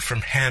quickly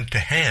from hand to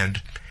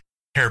hand.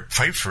 Herr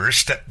Pfeiffer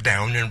stepped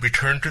down and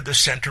returned to the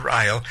center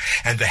aisle,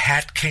 and the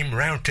hat came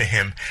round to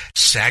him,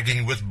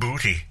 sagging with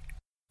booty.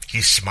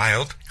 He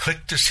smiled,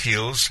 clicked his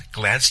heels,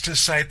 glanced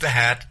inside the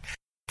hat,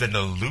 then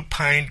a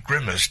lupine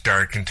grimace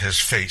darkened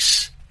his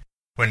face.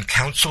 When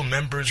council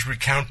members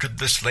recounted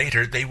this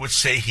later, they would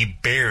say he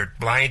bared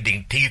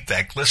blinding teeth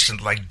that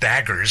glistened like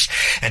daggers,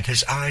 and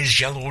his eyes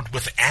yellowed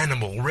with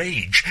animal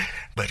rage.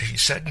 But he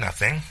said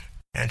nothing,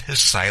 and his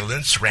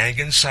silence rang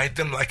inside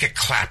them like a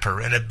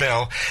clapper and a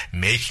bell,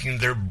 making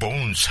their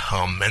bones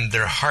hum and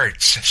their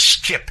hearts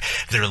skip,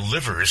 their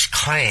livers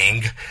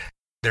clang.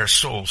 Their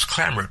souls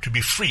clamored to be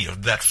free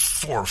of that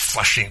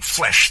fore-flushing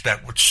flesh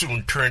that would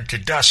soon turn to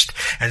dust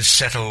and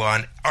settle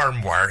on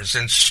armoires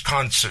and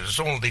sconces,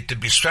 only to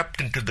be swept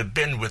into the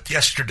bin with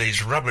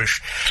yesterday's rubbish,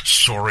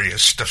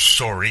 sorriest of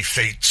sorry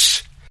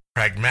fates.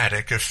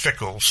 Pragmatic if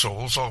fickle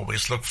souls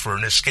always look for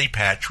an escape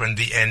hatch when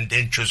the end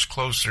inches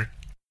closer.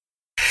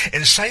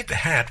 Inside the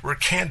hat were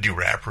candy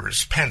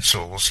wrappers,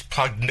 pencils,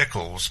 plugged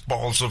nickels,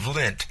 balls of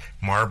lint,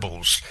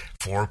 marbles,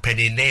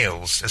 4-penny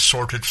nails,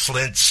 assorted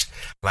flints,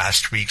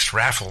 last week's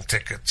raffle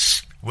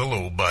tickets,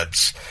 willow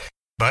buds,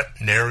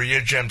 but nary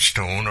a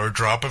gemstone or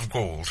drop of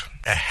gold,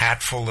 a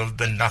hatful of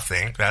the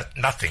nothing that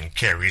nothing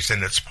carries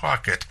in its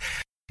pocket.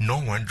 No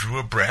one drew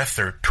a breath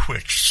or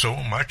twitched so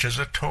much as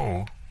a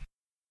toe.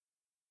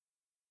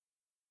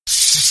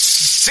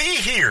 "See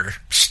here,"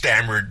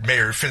 stammered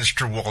Mayor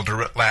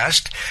Finsterwalder at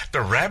last.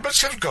 "The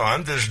rabbits have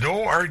gone, there's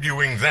no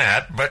arguing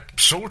that, but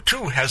so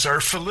too has our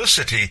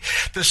felicity.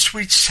 The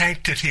sweet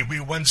sanctity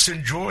we once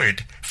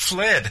enjoyed,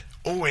 fled,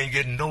 owing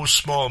in no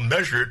small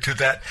measure to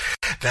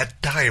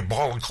that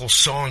diabolical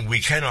song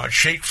we cannot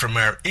shake from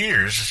our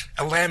ears,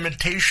 a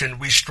lamentation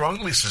we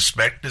strongly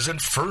suspect is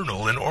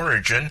infernal in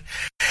origin,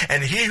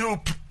 and he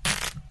who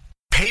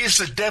pays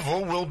the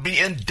devil will be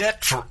in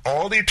debt for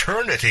all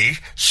eternity,"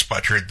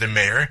 sputtered the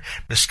mayor,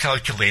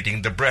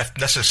 miscalculating the breath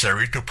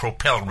necessary to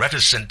propel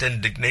reticent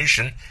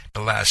indignation, the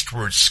last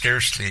word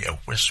scarcely a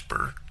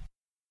whisper.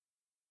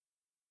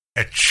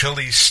 A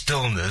chilly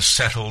stillness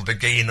settled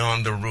again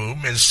on the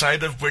room,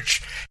 inside of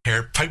which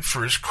Herr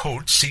Pfeiffer's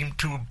coat seemed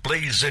to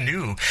blaze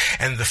anew,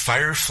 and the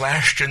fire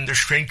flashed in the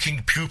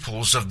shrinking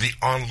pupils of the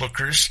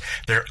onlookers,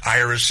 their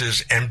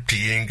irises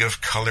emptying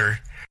of colour,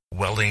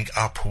 welling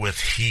up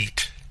with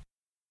heat.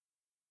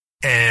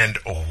 "And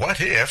what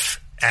if,"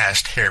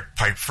 asked Herr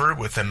Pfeiffer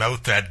with a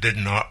mouth that did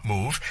not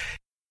move,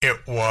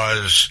 "it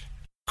was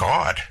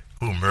God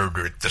who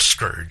murdered the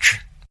scourge?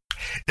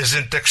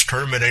 Isn't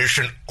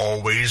extermination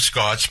always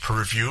God's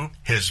purview,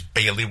 his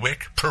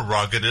bailiwick,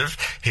 prerogative,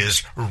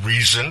 his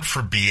reason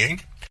for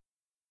being?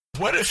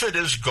 What if it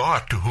is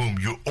God to whom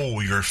you owe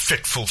your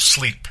fitful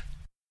sleep?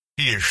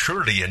 He is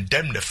surely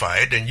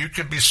indemnified, and you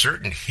can be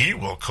certain he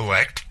will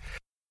collect."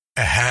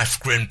 A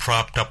half-grin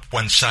propped up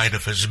one side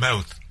of his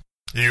mouth.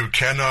 "You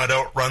cannot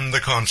outrun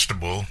the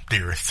constable,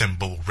 dear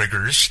thimble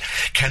riggers,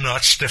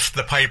 cannot stiff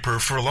the piper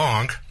for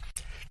long.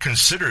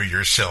 Consider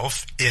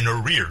yourself in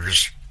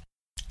arrears."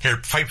 Herr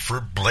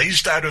Pfeiffer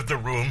blazed out of the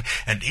room,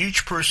 and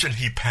each person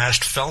he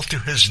passed fell to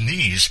his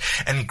knees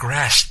and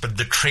grasped at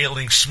the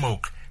trailing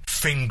smoke,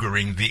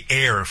 fingering the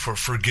air for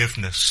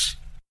forgiveness.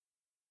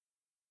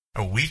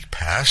 A week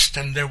passed,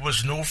 and there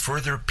was no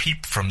further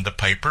peep from the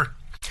piper.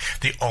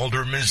 The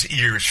alderman's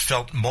ears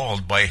felt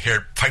mauled by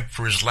Herr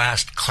Pfeiffer's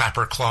last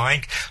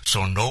clapper-clawing,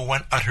 so no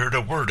one uttered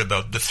a word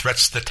about the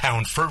threats the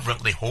town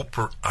fervently hoped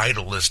were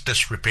idle as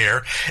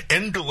disrepair,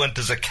 indolent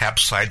as a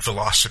capsized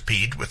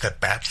velocipede with a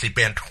badly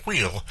bent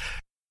wheel.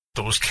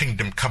 Those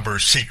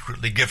kingdom-comers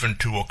secretly given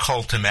to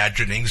occult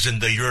imaginings in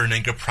the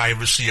yearning of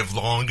privacy of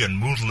long and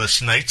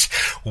moonless nights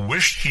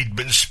wished he'd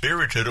been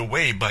spirited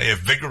away by a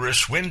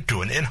vigorous wind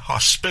to an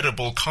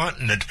inhospitable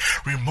continent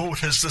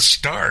remote as the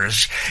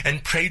stars,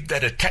 and prayed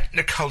that a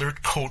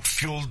technicolored coat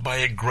fueled by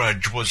a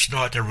grudge was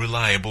not a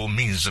reliable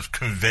means of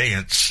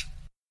conveyance.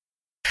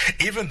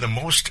 Even the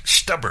most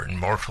stubborn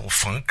mortal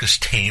funk is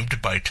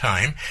tamed by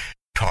time,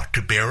 taught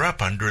to bear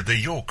up under the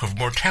yoke of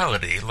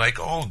mortality like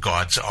all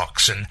God's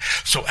oxen,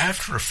 so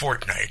after a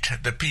fortnight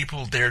the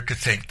people dared to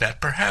think that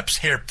perhaps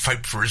Herr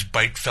Pfeiffer's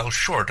bite fell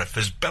short of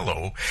his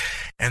bellow,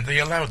 and they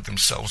allowed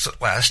themselves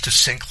at last to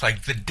sink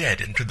like the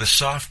dead into the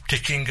soft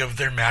ticking of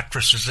their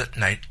mattresses at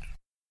night.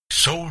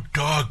 So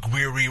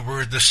dog-weary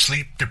were the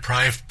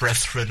sleep-deprived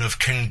brethren of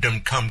Kingdom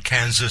Come,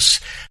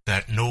 Kansas,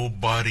 that no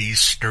bodies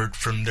stirred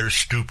from their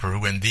stupor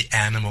when the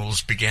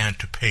animals began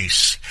to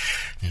pace.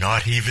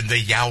 Not even the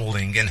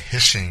yowling and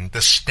hissing,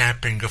 the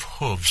stamping of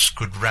hoofs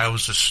could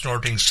rouse the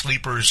snorting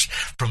sleepers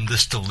from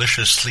this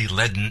deliciously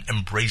leaden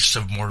embrace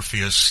of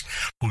Morpheus,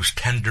 whose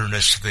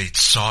tenderness they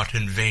sought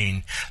in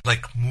vain,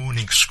 like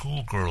mooning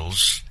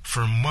schoolgirls,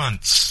 for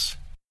months.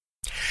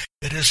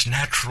 It is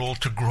natural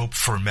to grope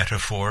for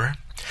metaphor,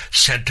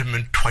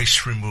 sentiment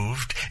twice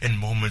removed in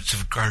moments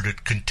of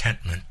guarded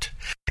contentment.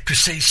 To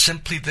say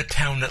simply the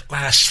town at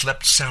last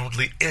slept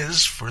soundly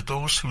is, for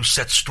those who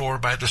set store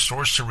by the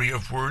sorcery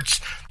of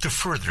words, to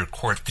further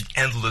court the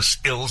endless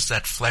ills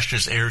that flesh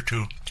is heir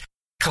to.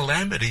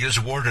 Calamity is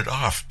warded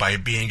off by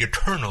being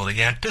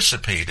eternally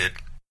anticipated.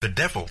 The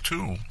devil,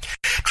 too.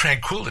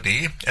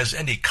 Tranquility, as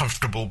any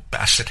comfortable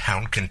basset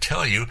hound can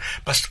tell you,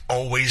 must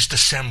always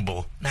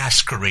dissemble,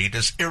 masquerade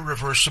as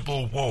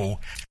irreversible woe,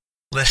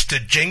 lest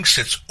it jinx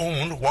its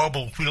own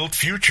wobble-wheeled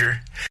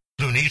future.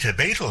 Lunita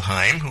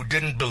Betelheim, who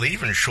didn't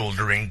believe in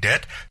shouldering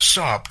debt,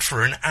 sobbed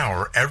for an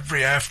hour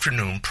every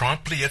afternoon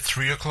promptly at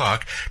 3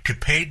 o'clock to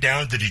pay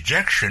down the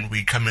dejection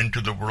we come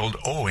into the world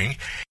owing,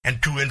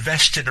 and to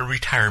invest in a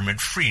retirement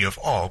free of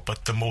all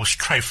but the most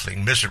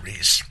trifling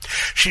miseries.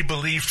 She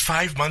believed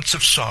 5 months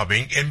of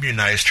sobbing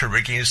immunized her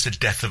against the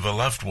death of a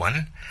loved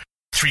one,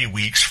 3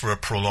 weeks for a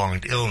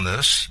prolonged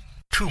illness,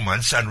 2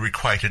 months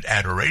unrequited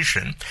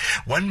adoration,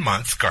 1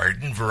 month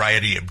garden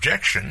variety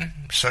objection.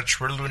 Such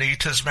were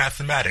Lunita's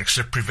mathematics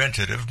of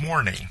preventative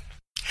mourning.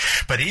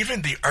 But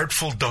even the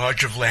artful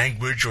dodge of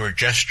language or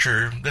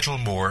gesture, little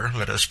more,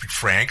 let us be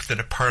frank,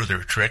 than a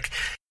parlor trick,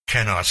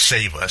 cannot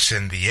save us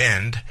in the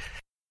end.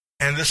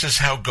 And this is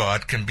how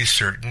God can be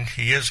certain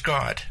he is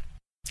God.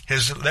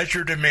 His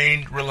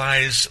legerdemain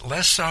relies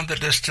less on the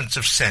distance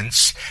of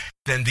sense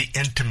than the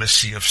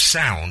intimacy of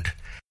sound.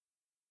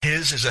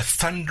 His is a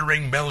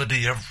thundering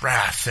melody of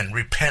wrath and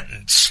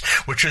repentance,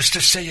 which is to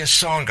say a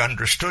song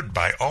understood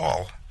by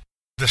all.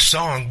 The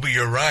song we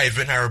arrive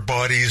in our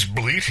bodies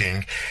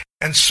bleating,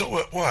 and so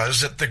it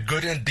was that the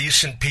good and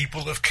decent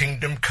people of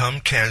Kingdom Come,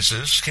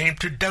 Kansas, came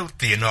to doubt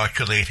the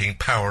inoculating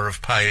power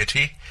of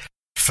piety.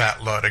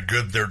 Fat lot of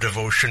good their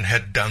devotion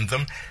had done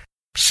them.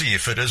 See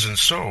if it isn't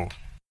so.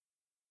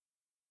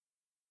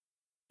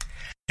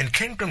 In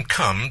Kingdom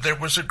Come there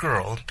was a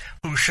girl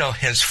who shall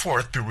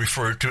henceforth be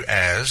referred to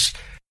as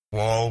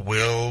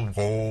Wallow,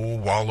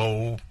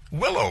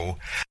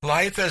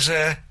 lithe as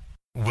a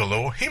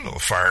willow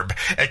himmelfarb,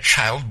 a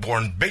child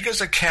born big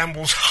as a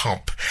camel's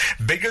hump,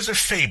 big as a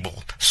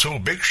fable, so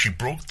big she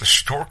broke the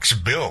stork's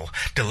bill,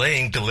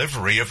 delaying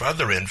delivery of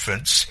other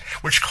infants,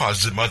 which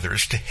caused the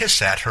mothers to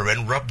hiss at her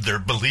and rub their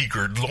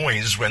beleaguered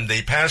loins when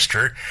they passed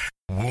her.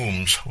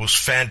 wombs whose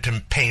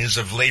phantom pains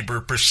of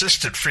labor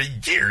persisted for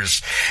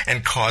years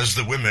and caused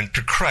the women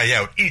to cry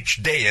out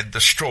each day at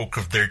the stroke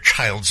of their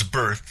child's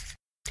birth.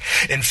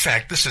 In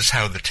fact, this is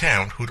how the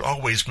town, who'd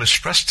always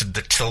mistrusted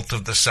the tilt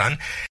of the sun,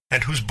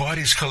 and whose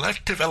body's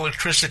collective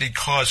electricity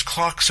caused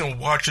clocks and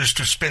watches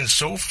to spin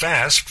so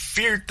fast,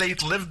 feared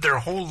they'd lived their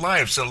whole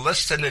lives in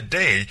less than a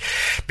day,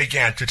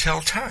 began to tell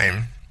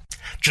time.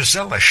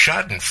 Gisela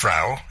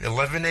Schadenfrau,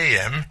 11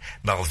 a.m.,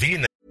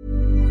 Malvina.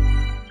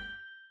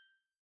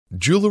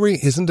 Jewelry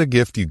isn't a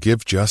gift you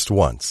give just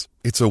once.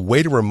 It's a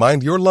way to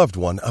remind your loved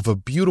one of a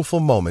beautiful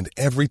moment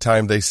every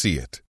time they see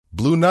it.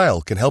 Blue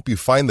Nile can help you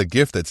find the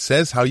gift that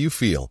says how you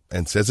feel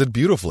and says it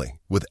beautifully,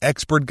 with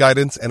expert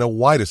guidance and a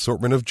wide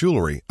assortment of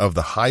jewelry of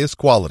the highest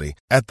quality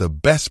at the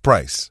best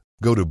price.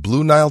 Go to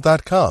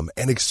BlueNile.com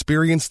and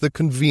experience the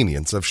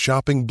convenience of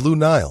shopping Blue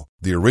Nile,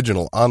 the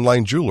original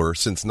online jeweler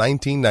since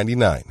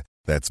 1999.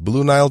 That's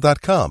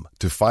BlueNile.com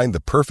to find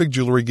the perfect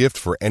jewelry gift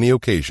for any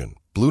occasion.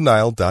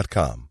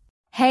 BlueNile.com.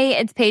 Hey,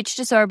 it's Paige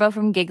DeSorbo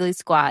from Giggly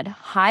Squad.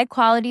 High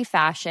quality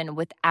fashion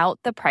without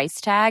the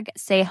price tag.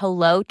 Say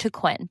hello to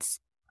Quince.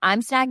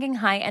 I'm snagging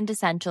high-end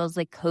essentials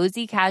like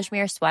cozy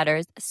cashmere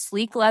sweaters,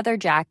 sleek leather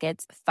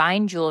jackets,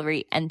 fine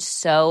jewelry, and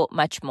so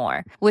much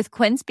more. With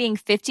Quince being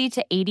 50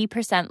 to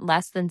 80%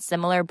 less than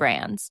similar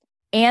brands.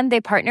 And they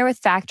partner with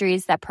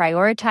factories that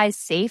prioritize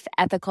safe,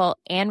 ethical,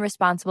 and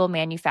responsible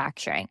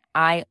manufacturing.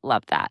 I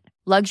love that.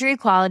 Luxury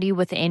quality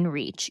within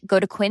reach. Go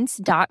to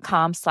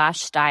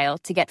quince.com/style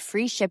to get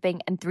free shipping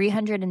and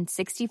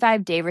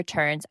 365-day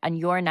returns on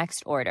your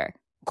next order.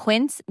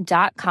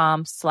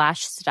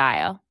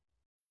 Quince.com/style.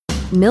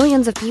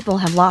 Millions of people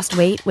have lost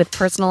weight with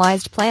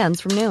personalized plans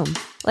from Noom.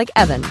 Like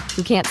Evan,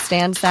 who can't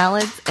stand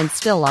salads and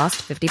still lost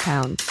 50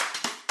 pounds.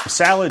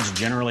 Salads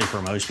generally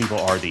for most people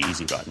are the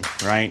easy button,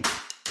 right?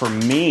 For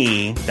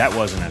me, that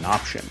wasn't an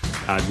option.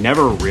 I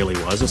never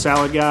really was a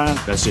salad guy.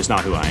 That's just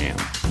not who I am.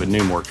 But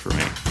Noom worked for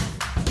me.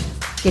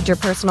 Get your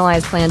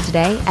personalized plan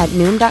today at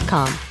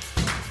Noom.com.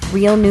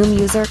 Real Noom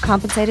user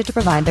compensated to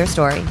provide their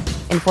story.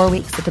 In 4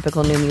 weeks, the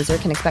typical Noom user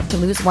can expect to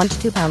lose 1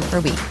 to 2 pounds per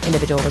week.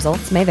 Individual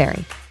results may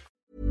vary.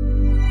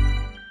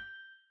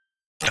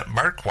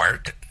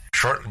 Marquardt,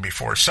 shortly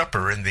before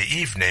supper in the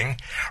evening,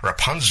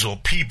 Rapunzel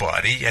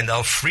Peabody and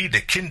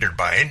Elfrida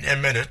Kinderbein a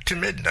minute to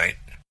midnight.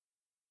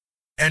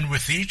 And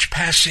with each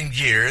passing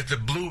year, the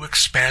blue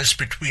expanse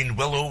between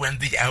Willow and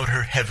the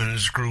outer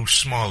heavens grew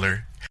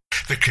smaller.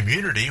 The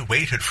community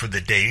waited for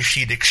the day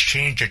she'd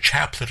exchange a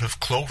chaplet of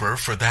clover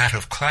for that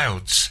of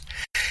clouds.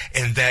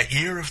 In that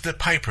year of the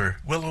Piper,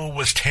 Willow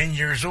was 10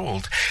 years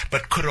old,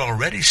 but could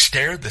already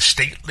stare the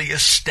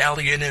stateliest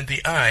stallion in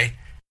the eye,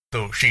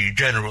 though she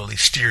generally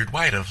steered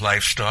wide of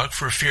livestock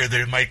for fear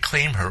they might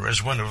claim her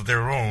as one of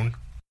their own.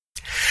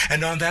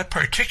 And on that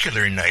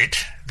particular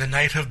night, the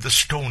night of the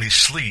stony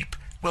sleep,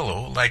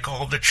 Willow, like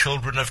all the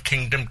children of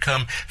Kingdom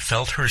Come,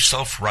 felt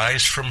herself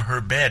rise from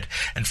her bed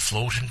and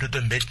float into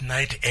the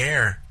midnight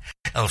air.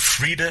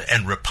 Elfrida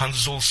and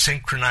Rapunzel's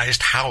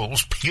synchronized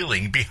howls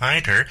pealing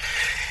behind her,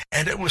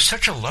 and it was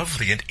such a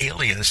lovely and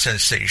alien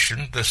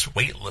sensation, this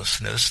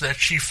weightlessness, that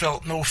she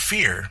felt no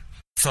fear.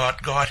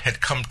 Thought God had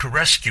come to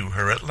rescue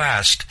her at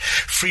last,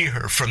 free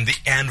her from the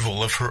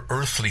anvil of her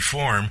earthly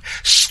form,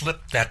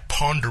 slip that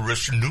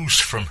ponderous noose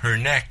from her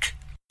neck.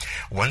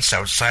 Once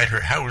outside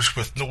her house,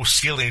 with no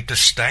ceiling to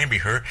stymie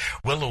her,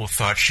 Willow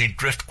thought she'd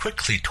drift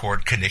quickly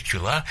toward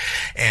Canicula,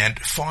 and,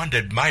 fond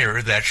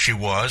admirer that she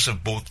was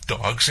of both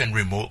dogs and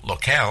remote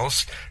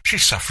locales, she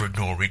suffered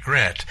no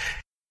regret.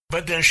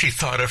 But then she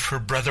thought of her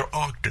brother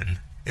Ogden,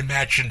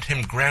 imagined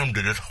him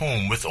grounded at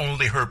home with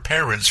only her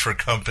parents for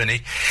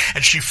company,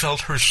 and she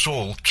felt her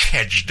soul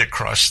kedged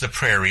across the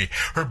prairie,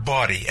 her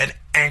body an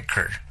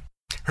anchor.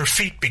 Her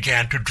feet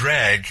began to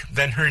drag,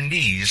 then her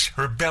knees,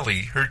 her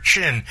belly, her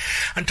chin,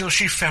 until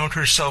she found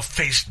herself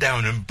face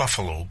down in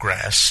buffalo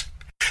grass.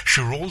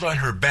 She rolled on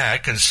her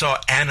back and saw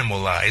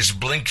animal eyes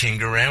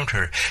blinking around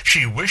her.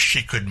 She wished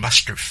she could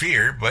muster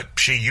fear, but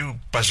she knew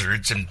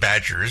buzzards and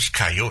badgers,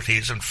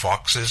 coyotes and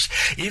foxes,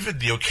 even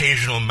the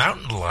occasional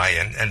mountain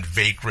lion and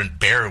vagrant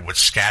bear would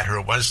scatter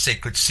once they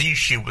could see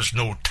she was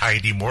no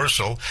tidy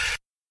morsel.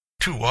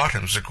 2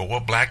 autumns ago, a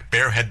black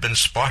bear had been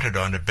spotted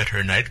on a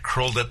bitter night,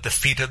 curled at the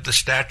feet of the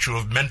statue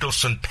of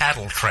Mendelssohn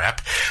Paddletrap,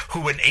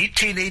 who in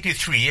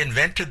 1883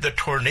 invented the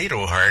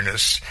tornado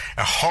harness,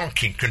 a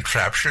honking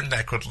contraption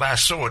that could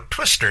lasso a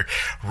twister,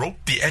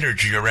 rope the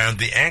energy around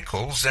the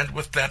ankles, and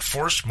with that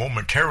force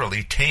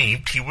momentarily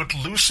tamed, he would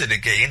loose it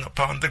again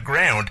upon the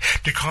ground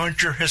to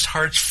conjure his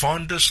heart's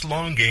fondest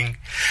longing,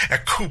 a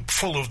coop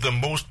full of the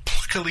most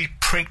pluckily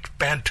prinked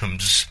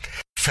bantams,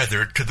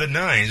 feathered to the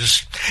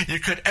nines you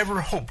could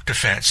ever hope to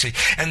fancy,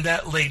 and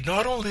that laid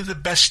not only the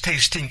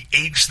best-tasting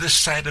eggs this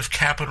side of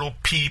capital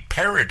P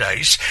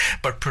paradise,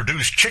 but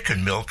produced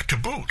chicken milk to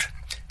boot,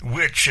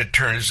 which, it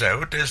turns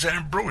out, is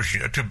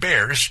ambrosia to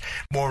bears,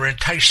 more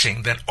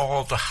enticing than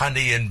all the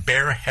honey in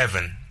bear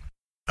heaven.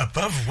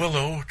 Above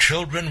Willow,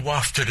 children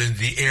wafted in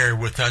the air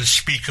with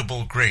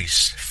unspeakable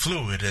grace,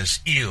 fluid as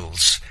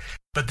eels.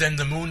 But then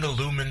the moon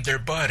illumined their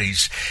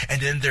bodies,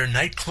 and in their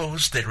night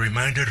clothes they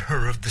reminded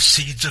her of the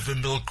seeds of a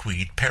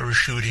milkweed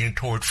parachuting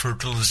toward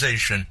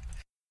fertilization.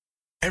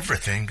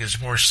 Everything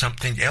is more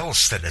something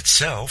else than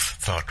itself,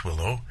 thought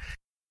Willow.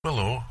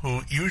 Willow,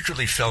 who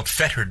usually felt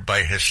fettered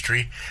by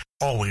history,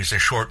 always a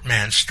short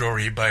man's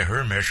story by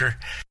her measure,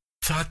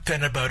 thought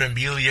then about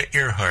Amelia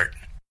Earhart,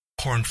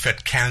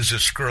 corn-fed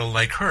Kansas girl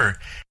like her,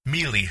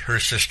 Mealy, her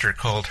sister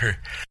called her,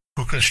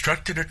 who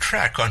constructed a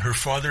track on her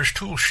father's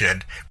tool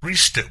shed,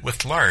 greased it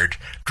with lard,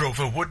 drove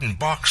a wooden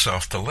box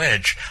off the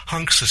ledge,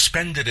 hung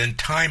suspended in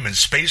time and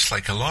space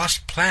like a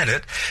lost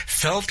planet,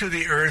 fell to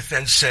the earth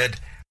and said,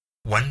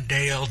 "One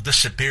day I'll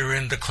disappear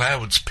in the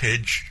clouds,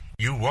 Pidge.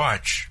 You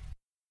watch."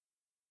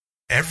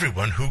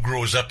 Everyone who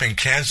grows up in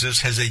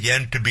Kansas has a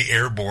yen to be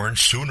airborne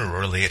sooner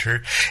or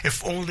later,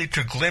 if only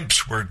to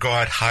glimpse where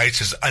God hides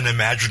his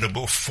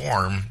unimaginable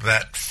form,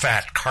 that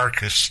fat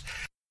carcass.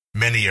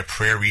 Many a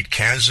prairied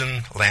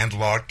Kansan,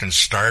 landlocked and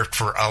starved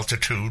for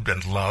altitude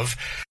and love,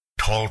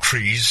 tall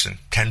trees and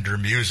tender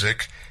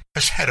music,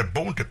 has had a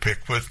bone to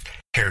pick with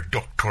Herr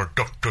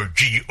Dr.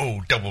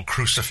 G.O. double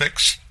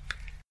crucifix.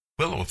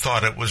 Willow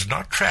thought it was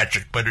not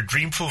tragic, but a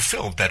dream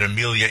fulfilled that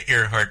Amelia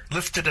Earhart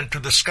lifted into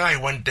the sky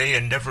one day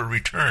and never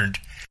returned.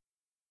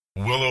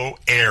 Willow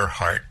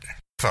Earhart,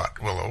 thought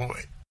Willow.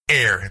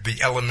 Air,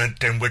 the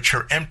element in which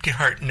her empty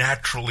heart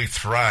naturally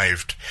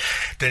thrived.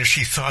 Then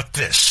she thought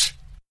this: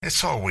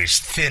 it's always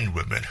thin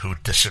women who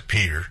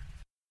disappear.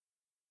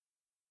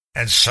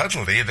 And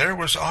suddenly there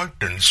was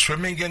Ogden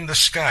swimming in the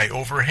sky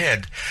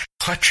overhead,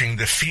 clutching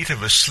the feet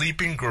of a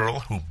sleeping girl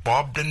who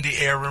bobbed in the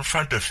air in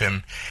front of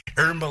him,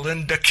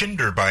 Ermelinda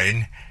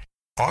Kinderbein.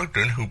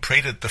 Ogden, who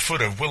prayed at the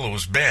foot of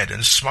Willow's bed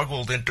and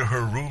smuggled into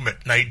her room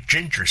at night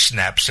ginger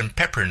snaps and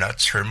pepper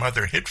nuts her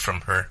mother hid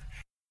from her.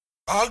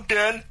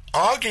 "Ogden!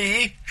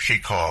 Augie!" she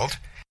called.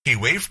 He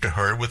waved to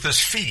her with his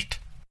feet.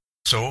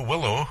 So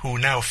Willow, who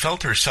now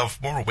felt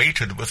herself more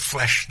weighted with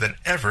flesh than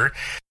ever,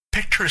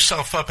 picked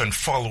herself up and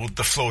followed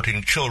the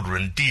floating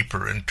children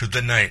deeper into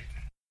the night.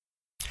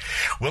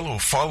 Willow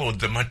followed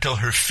them until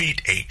her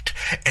feet ached,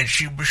 and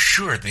she was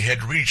sure they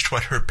had reached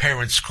what her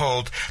parents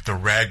called the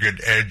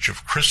ragged edge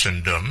of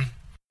Christendom,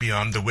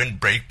 beyond the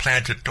windbreak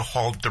planted to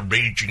halt the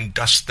raging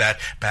dust that,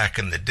 back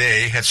in the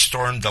day, had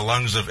stormed the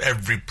lungs of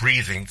every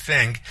breathing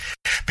thing.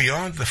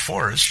 Beyond the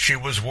forest she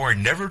was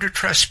warned never to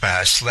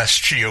trespass,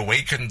 lest she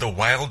awaken the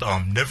wild,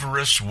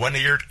 omnivorous,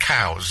 one-eared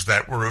cows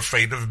that were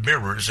afraid of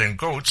mirrors and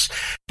goats,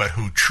 but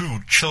who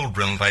chewed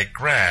children like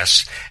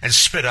grass, and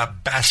spit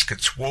up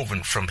baskets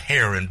woven from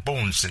hair and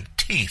bones and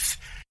teeth.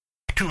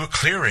 To a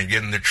clearing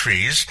in the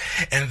trees,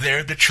 and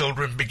there the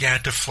children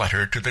began to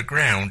flutter to the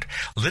ground,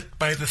 lit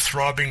by the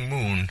throbbing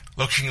moon,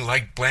 looking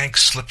like blank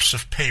slips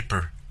of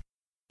paper.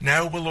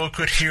 Now Willow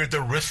could hear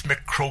the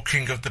rhythmic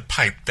croaking of the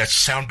pipe that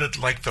sounded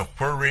like the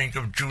whirring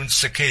of June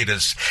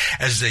cicadas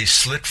as they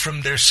slit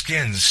from their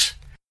skins.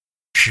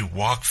 She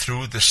walked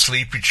through the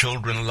sleepy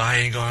children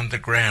lying on the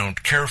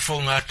ground,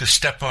 careful not to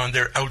step on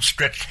their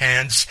outstretched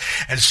hands,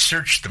 and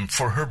searched them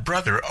for her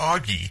brother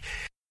Augie,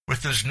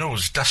 with his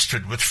nose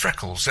dusted with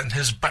freckles and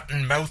his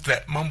button mouth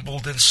that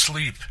mumbled in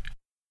sleep.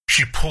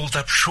 She pulled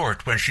up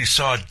short when she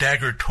saw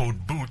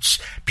dagger-toed boots,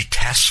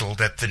 betasseled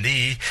at the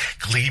knee,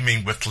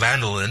 gleaming with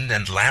lanolin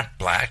and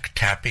lamp-black,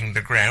 tapping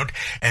the ground,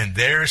 and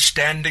there,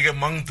 standing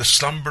among the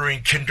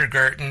slumbering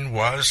kindergarten,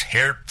 was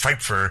Herr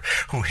Pfeiffer,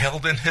 who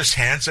held in his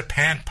hands a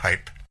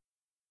panpipe.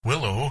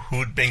 Willow,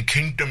 who'd been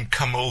Kingdom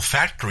Come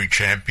olfactory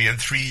champion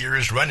 3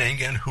 years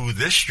running and who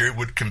this year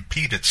would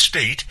compete at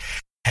state,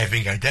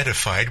 having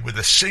identified with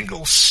a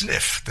single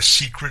sniff the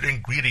secret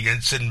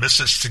ingredients in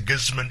Mrs.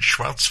 Sigismund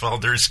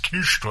Schwarzwalder's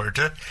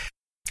Kirschtorte,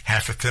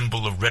 half a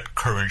thimble of red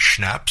currant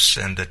schnapps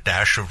and a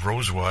dash of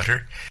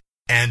rosewater,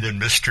 and in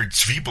Mr.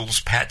 Zwiebel's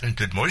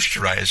patented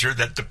moisturizer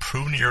that the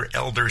prunier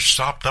elder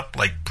sopped up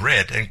like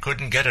bread and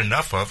couldn't get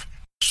enough of,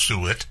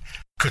 suet,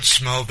 could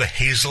smell the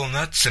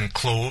hazelnuts and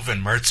clove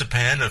and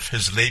marzipan of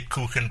his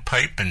Lebkuchen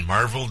pipe, and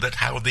marveled at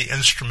how the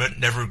instrument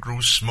never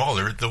grew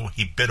smaller, though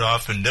he bit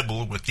off a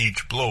nibble with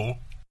each blow.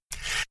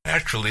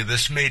 Actually,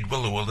 this made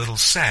Willow a little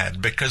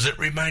sad, because it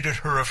reminded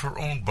her of her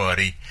own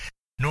body.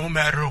 No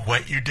matter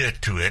what you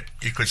did to it,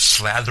 you could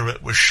slather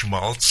it with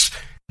schmaltz,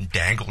 and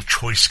dangle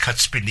choice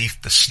cuts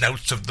beneath the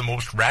snouts of the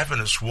most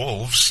ravenous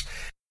wolves.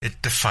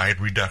 It defied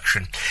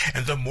reduction,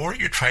 and the more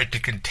you tried to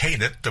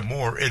contain it, the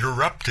more it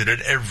erupted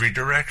in every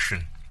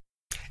direction.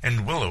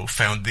 And Willow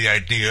found the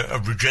idea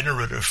of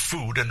regenerative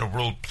food in a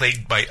world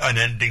plagued by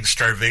unending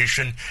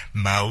starvation,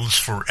 mouths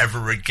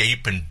forever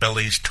agape and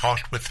bellies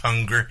taut with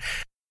hunger.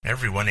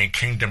 Everyone in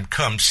Kingdom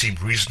Come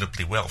seemed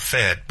reasonably well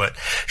fed, but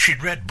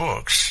she'd read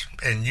books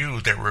and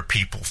knew there were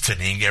people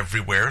thinning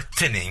everywhere,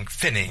 thinning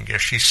as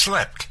she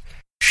slept.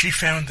 She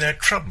found that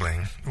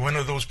troubling, one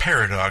of those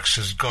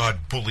paradoxes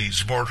God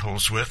bullies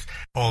mortals with,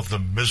 all the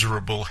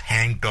miserable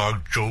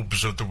hangdog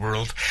Jobs of the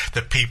world,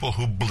 the people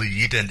who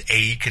bleed and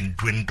ache and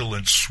dwindle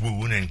and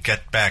swoon and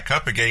get back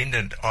up again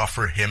and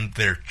offer him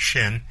their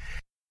chin.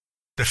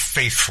 The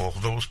faithful,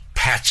 those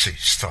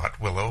patsies, thought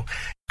Willow.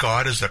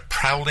 God is a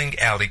prowling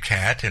alley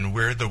cat, and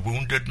we're the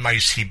wounded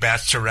mice he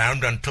bats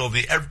around until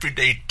the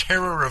everyday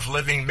terror of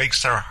living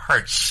makes our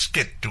hearts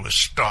skid to a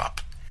stop.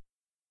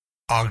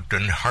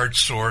 Ogden,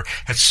 heartsore,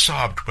 had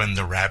sobbed when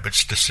the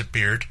rabbits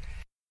disappeared.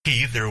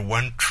 He, their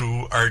one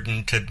true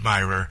ardent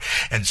admirer,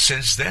 and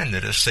since then,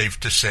 it is safe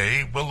to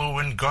say, Willow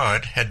and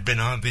God had been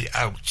on the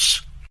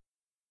outs.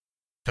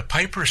 The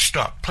piper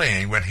stopped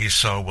playing when he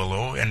saw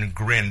Willow and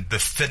grinned the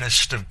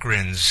thinnest of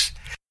grins.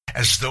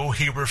 As though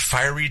he were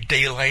fiery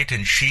daylight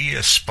and she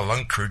a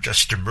spelunker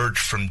just emerged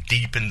from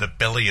deep in the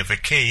belly of a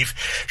cave,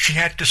 she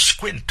had to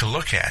squint to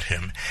look at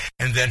him,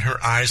 and then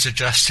her eyes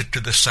adjusted to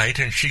the sight,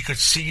 and she could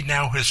see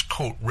now his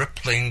coat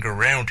rippling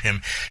around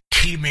him,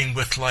 teeming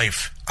with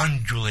life,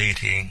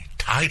 undulating,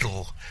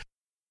 tidal.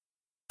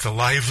 The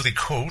lively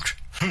coat?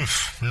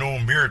 No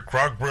mere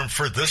grogworm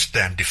for this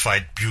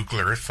dandified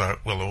bugler,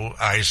 thought Willow,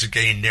 eyes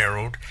again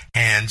narrowed,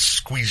 hands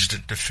squeezed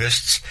into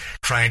fists,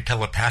 trying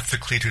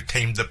telepathically to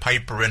tame the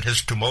piper and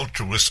his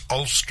tumultuous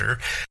ulster.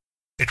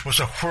 It was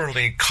a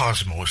whirling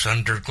cosmos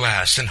under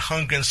glass, and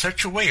hung in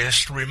such a way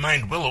as to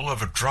remind Willow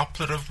of a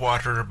droplet of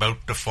water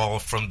about to fall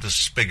from the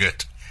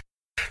spigot.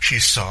 She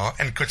saw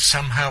and could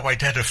somehow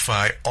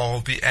identify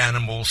all the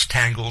animals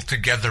tangled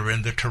together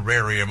in the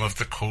terrarium of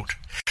the coat.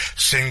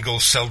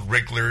 Single-celled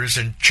wrigglers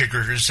and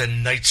chiggers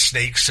and night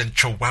snakes and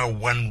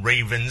chihuahuan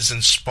ravens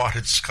and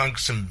spotted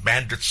skunks and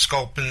banded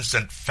sculpins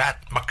and fat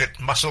mucket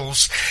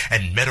mussels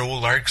and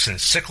meadowlarks and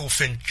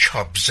sickle-fin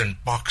chubs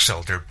and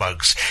box-elder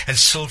bugs and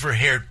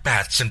silver-haired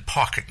bats and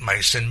pocket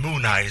mice and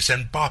moon-eyes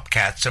and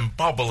bobcats and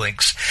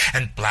bobolinks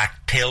and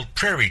black-tailed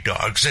prairie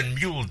dogs and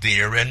mule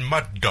deer and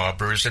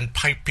mud-daubers and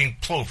piping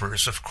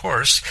plovers, of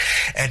course,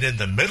 and in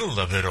the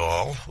middle of it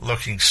all,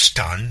 looking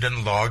stunned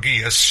and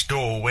loggy as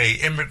stowaway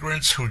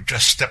immigrants who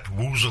just stepped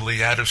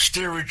woozily out of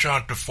steerage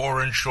onto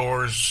foreign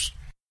shores,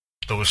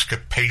 those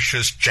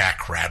capacious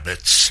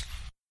jackrabbits.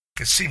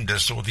 It seemed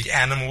as though the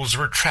animals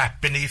were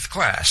trapped beneath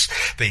glass.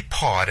 They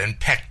pawed and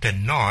pecked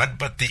and gnawed,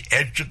 but the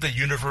edge of the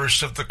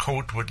universe of the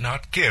coat would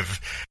not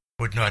give,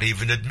 would not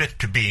even admit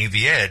to being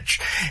the edge,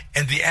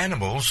 and the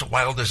animals,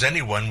 wild as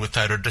anyone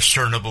without a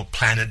discernible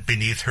planet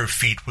beneath her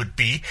feet would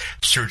be,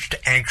 searched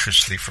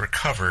anxiously for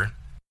cover.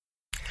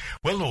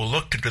 Willow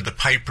looked into the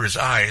piper's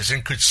eyes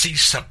and could see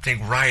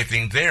something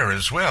writhing there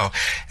as well,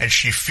 and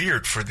she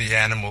feared for the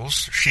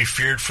animals, she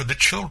feared for the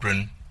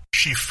children,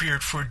 she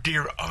feared for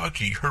dear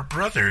Augie, her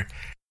brother.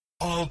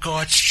 All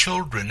God's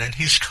children, and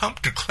he's come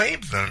to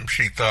claim them,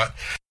 she thought.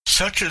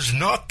 Such is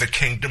not the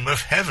kingdom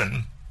of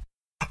heaven.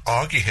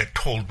 Augie had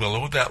told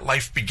Willow that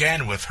life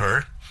began with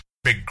her,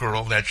 big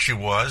girl that she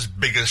was,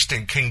 biggest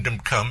in Kingdom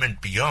Come and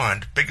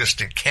beyond,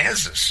 biggest in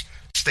Kansas,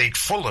 state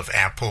full of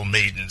ample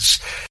maidens.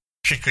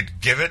 She could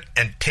give it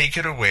and take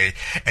it away,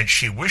 and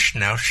she wished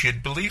now she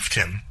had believed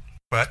him,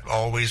 but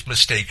always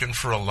mistaken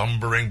for a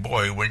lumbering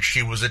boy when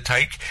she was a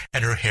tyke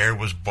and her hair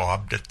was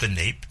bobbed at the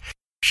nape.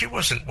 She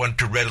wasn't one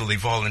to readily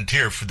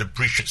volunteer for the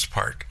breeches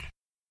part.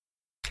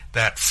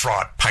 That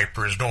fraud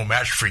piper is no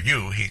match for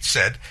you, he'd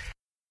said,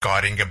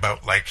 gauding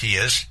about like he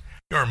is.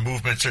 Your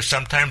movements are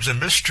sometimes a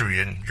mystery,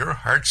 and your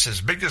heart's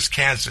as big as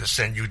Kansas,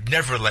 and you'd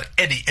never let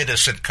any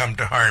innocent come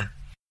to harm.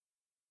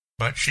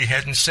 But she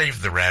hadn't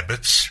saved the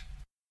rabbits.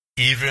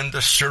 Even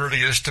the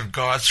surliest of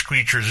God's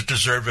creatures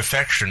deserve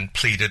affection,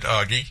 pleaded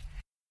Augie.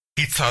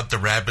 He thought the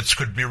rabbits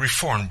could be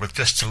reformed with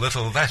just a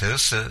little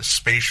lettuce, a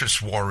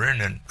spacious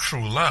warren, and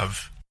true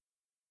love.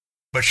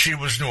 But she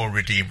was no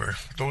redeemer.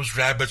 Those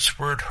rabbits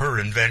weren't her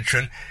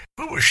invention.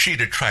 Who was she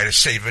to try to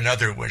save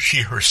another when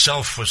she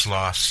herself was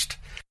lost?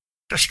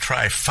 Just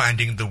try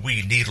finding the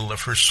wee needle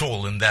of her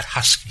soul in that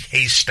husky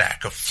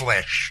haystack of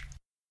flesh.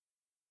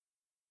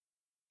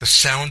 The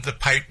sound the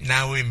pipe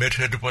now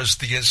emitted was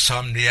the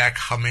insomniac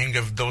humming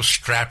of those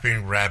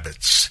strapping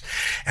rabbits,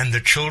 and the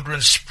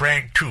children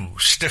sprang too,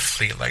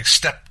 stiffly like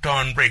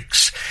stepped-on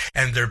rakes,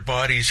 and their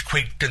bodies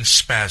quaked and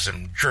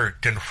spasmed,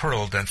 jerked and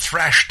whirled and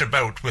thrashed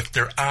about with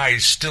their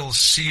eyes still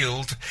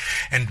sealed,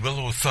 and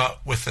Willow thought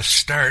with a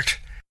start,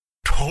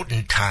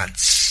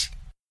 Totentanz.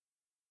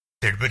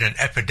 There'd been an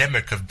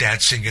epidemic of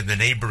dancing in the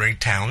neighboring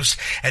towns,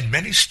 and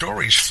many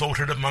stories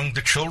floated among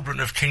the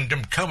children of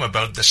Kingdom Come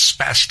about the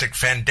spastic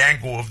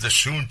fandango of the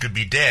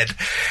soon-to-be-dead,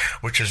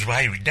 which is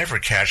why we'd never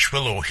catch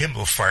Willow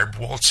Himmelfarb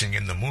waltzing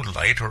in the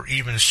moonlight or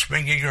even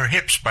swinging her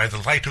hips by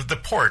the light of the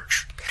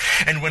porch.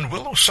 And when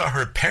Willow saw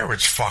her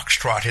parrots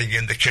fox-trotting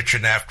in the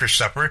kitchen after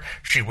supper,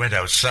 she went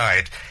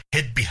outside,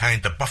 hid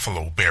behind the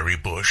buffalo-berry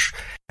bush,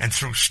 and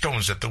threw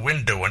stones at the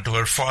window until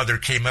her father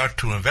came out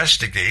to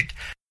investigate.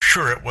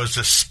 Sure, it was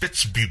the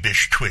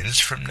Spitzbubish twins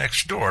from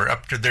next door,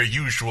 up to their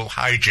usual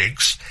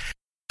hijinks.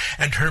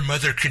 And her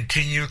mother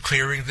continued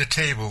clearing the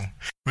table,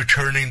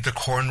 returning the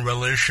corn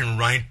relish and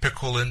rind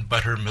pickle and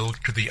buttermilk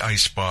to the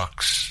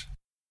icebox.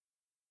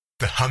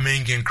 The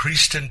humming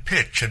increased in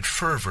pitch and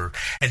fervor,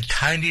 and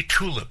tiny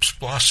tulips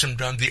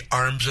blossomed on the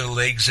arms and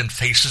legs and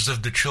faces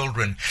of the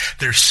children,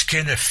 their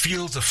skin a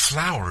field of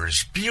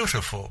flowers,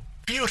 beautiful,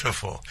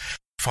 beautiful,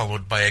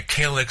 followed by a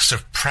calyx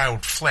of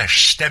proud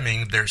flesh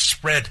stemming their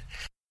spread.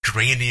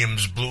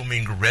 geraniums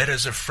blooming red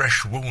as a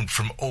fresh wound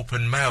from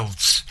open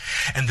mouths,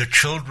 and the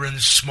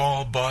children's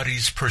small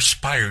bodies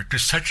perspired to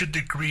such a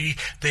degree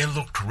they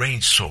looked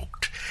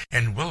rain-soaked,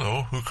 and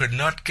Willow, who could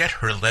not get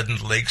her leaden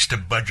legs to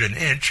budge an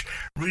inch,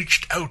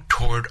 reached out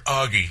toward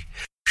Augie.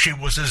 She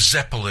was a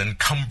zeppelin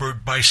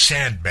cumbered by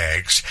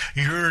sandbags,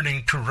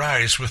 yearning to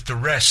rise with the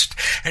rest,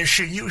 and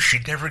she knew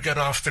she'd never get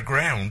off the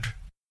ground.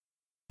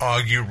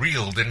 Augie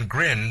reeled and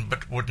grinned,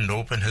 but wouldn't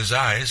open his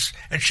eyes,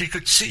 and she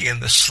could see in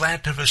the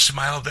slant of his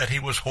smile that he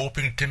was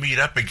hoping to meet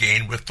up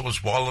again with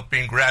those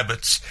walloping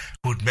rabbits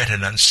who'd met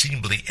an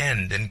unseemly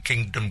end in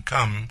Kingdom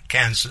Come,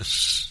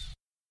 Kansas.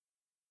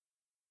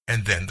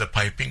 And then the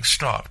piping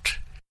stopped.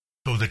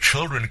 Though the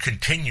children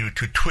continued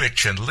to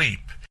twitch and leap,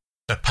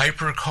 the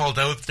piper called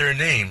out their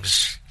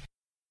names.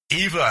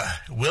 Eva,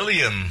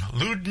 William,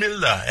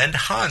 Ludmilla, and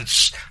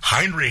Hans,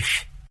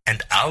 Heinrich,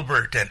 and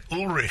Albert, and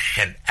Ulrich,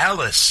 and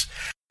Alice.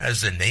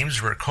 As the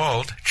names were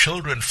called,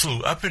 children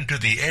flew up into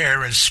the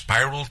air and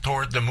spiraled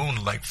toward the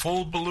moon like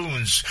full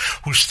balloons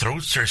whose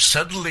throats are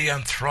suddenly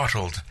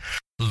unthrottled,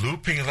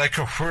 looping like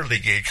a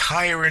whirligig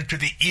higher into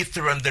the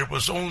ether, and there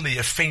was only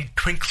a faint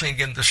twinkling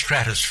in the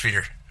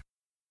stratosphere.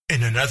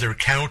 In another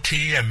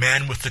county, a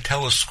man with the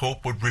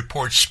telescope would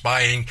report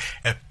spying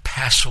a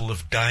passel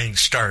of dying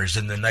stars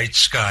in the night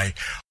sky,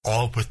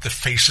 all with the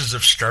faces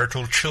of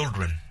startled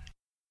children.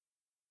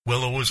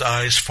 Willow's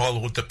eyes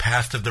followed the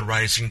path of the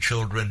rising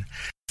children,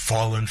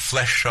 fallen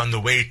flesh on the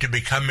way to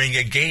becoming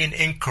again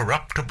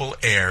incorruptible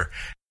air.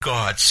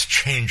 God's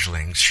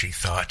changelings, she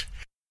thought.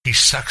 He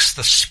sucks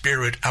the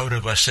spirit out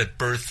of us at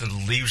birth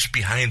and leaves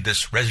behind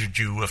this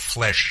residue of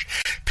flesh,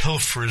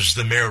 pilfers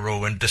the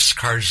marrow and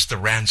discards the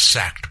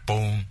ransacked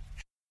bone.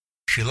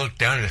 She looked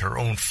down at her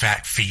own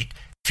fat feet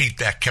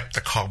that kept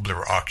the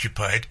cobbler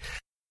occupied.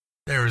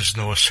 There is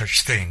no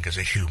such thing as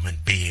a human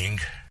being.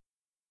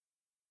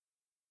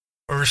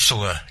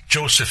 Ursula,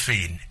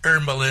 Josephine,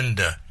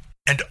 Ermelinda,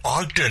 and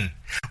Ogden.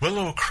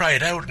 Willow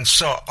cried out and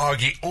saw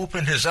Augie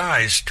open his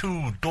eyes,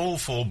 two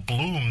doleful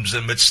blooms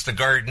amidst the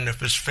garden of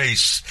his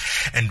face,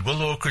 and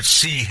Willow could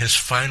see his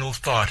final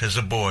thought as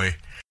a boy.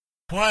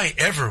 Why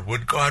ever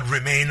would God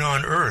remain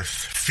on earth,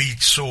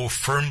 feet so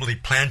firmly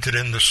planted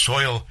in the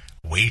soil,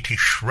 weighty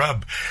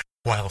shrub,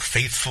 while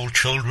faithful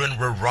children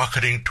were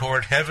rocketing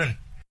toward heaven?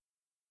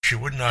 She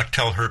would not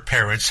tell her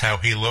parents how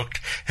he looked,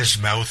 his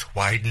mouth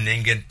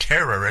widening in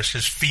terror as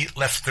his feet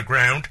left the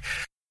ground.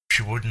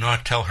 She would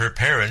not tell her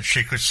parents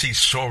she could see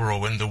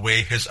sorrow in the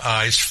way his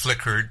eyes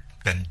flickered,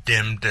 then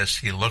dimmed as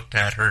he looked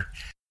at her,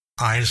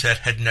 eyes that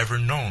had never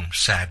known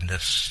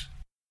sadness.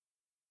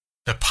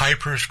 The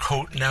piper's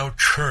coat now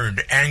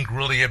churned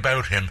angrily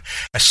about him,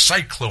 a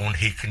cyclone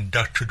he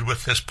conducted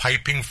with his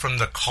piping from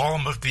the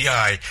calm of the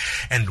eye,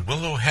 and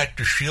Willow had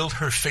to shield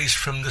her face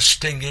from the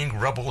stinging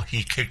rubble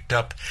he kicked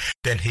up.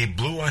 Then he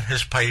blew on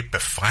his pipe a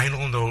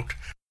final note.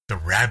 The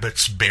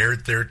rabbits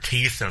bared their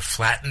teeth and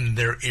flattened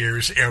their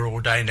ears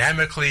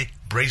aerodynamically,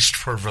 braced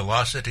for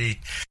velocity,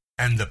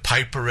 and the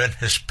piper and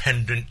his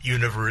pendant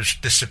universe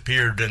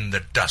disappeared in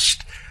the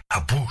dust.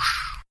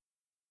 Haboosh!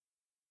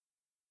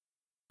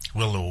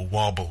 Willow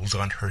wobbled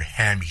on her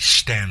hammy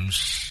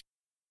stems.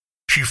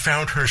 She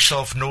found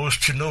herself nose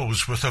to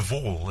nose with a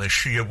vole as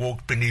she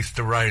awoke beneath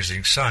the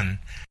rising sun.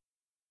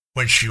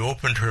 When she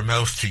opened her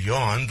mouth to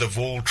yawn, the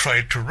vole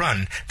tried to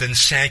run, then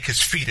sank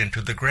its feet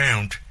into the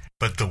ground.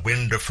 But the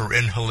wind of her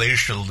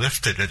inhalation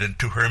lifted it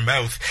into her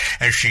mouth,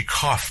 and she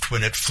coughed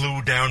when it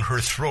flew down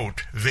her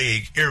throat,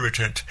 vague,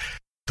 irritant.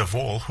 The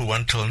vole, who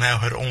until now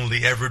had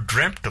only ever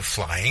dreamt of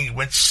flying,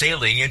 went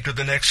sailing into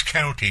the next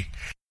county.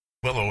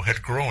 Willow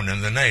had grown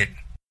in the night.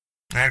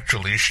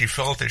 Actually, she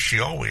felt as she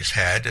always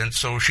had, and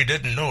so she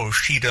didn't know if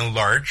she'd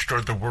enlarged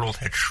or the world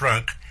had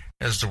shrunk,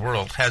 as the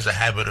world has a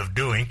habit of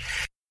doing,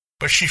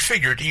 but she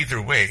figured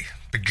either way,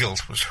 the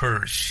guilt was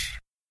hers.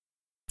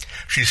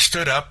 She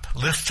stood up,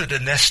 lifted a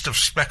nest of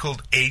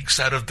speckled eggs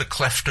out of the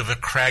cleft of a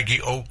craggy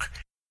oak,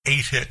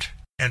 ate it,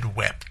 and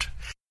wept.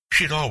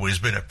 She'd always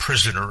been a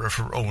prisoner of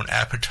her own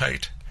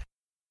appetite.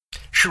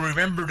 She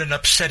remembered an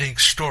upsetting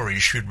story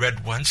she'd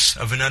read once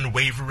of an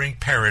unwavering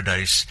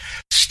paradise,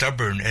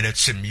 stubborn in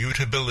its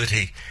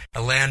immutability,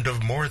 a land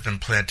of more than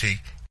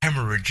plenty,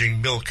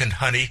 hemorrhaging milk and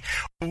honey,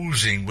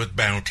 oozing with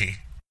bounty,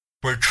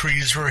 where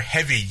trees were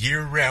heavy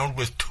year-round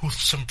with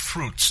toothsome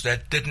fruits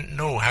that didn't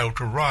know how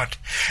to rot,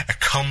 a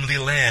comely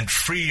land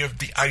free of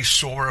the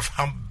eyesore of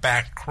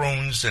humpbacked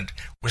crones and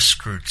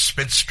whiskered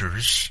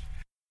spinsters,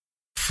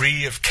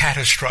 free of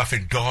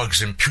catastrophic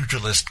dogs and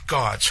pugilist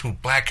gods who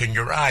blacken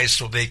your eyes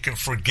so they can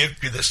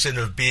forgive you the sin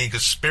of being a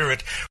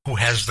spirit who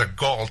has the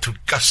gall to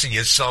gussy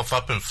itself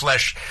up in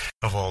flesh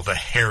of all the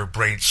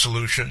harebrained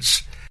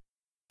solutions.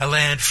 A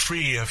land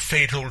free of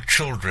fatal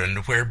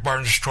children, where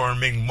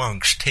barnstorming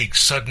monks take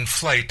sudden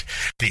flight,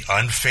 the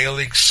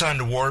unfailing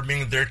sun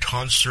warming their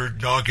tonsured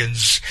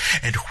noggins,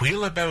 and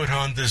wheel about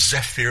on the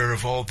zephyr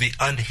of all the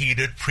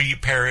unheeded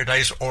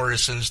pre-paradise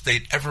orisons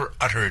they'd ever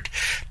uttered,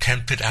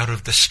 tempted out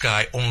of the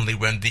sky only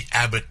when the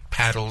abbot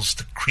paddles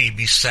the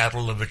creamy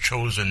saddle of a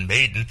chosen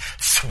maiden.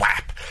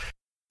 Thwap!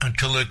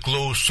 until it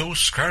glows so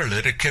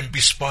scarlet it can be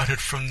spotted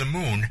from the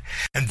moon,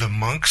 and the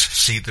monks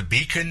see the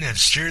beacon and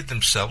steer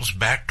themselves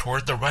back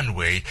toward the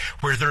runway,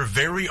 where their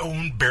very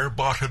own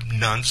bare-bottomed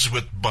nuns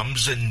with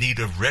bums in need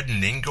of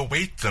reddening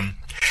await them,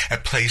 a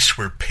place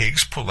where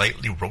pigs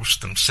politely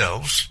roast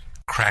themselves,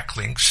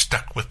 crackling,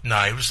 stuck with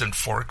knives and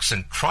forks,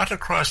 and trot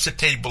across the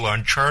table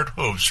on charred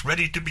hooves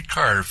ready to be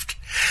carved,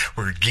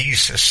 where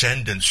geese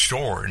ascend and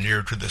soar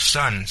near to the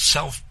sun,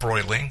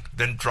 self-broiling,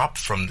 then drop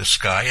from the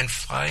sky and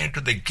fly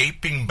into the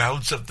gaping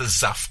mouths of the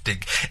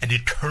zaftig and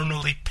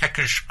eternally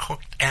peckish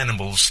cooked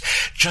animals,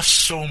 just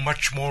so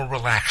much more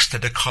relaxed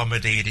and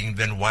accommodating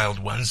than wild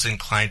ones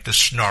inclined to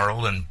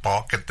snarl and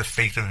balk at the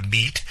fate of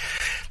meat,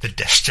 the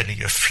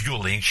destiny of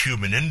fueling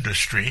human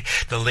industry,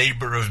 the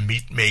labor of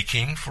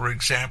meat-making, for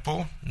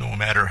example. No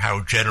matter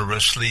how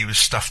generously you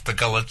stuff the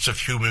gullets of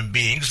human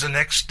beings, the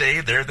next day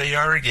there they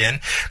are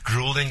again,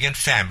 drooling and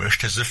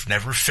famished as if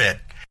never fed.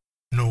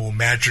 No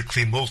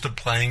magically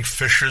multiplying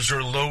fishes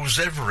or loaves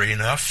ever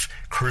enough,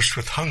 cursed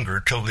with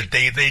hunger till the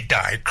day they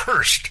die,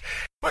 cursed.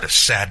 What a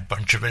sad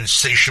bunch of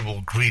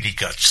insatiable greedy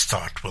guts,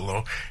 thought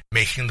Willow,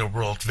 making the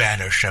world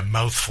vanish a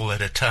mouthful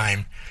at a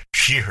time.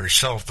 She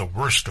herself the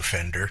worst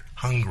offender,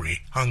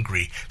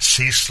 hungry,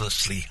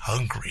 ceaselessly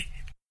hungry.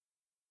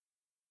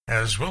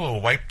 As Willow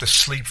wiped the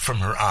sleep from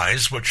her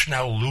eyes, which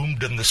now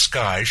loomed in the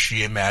sky,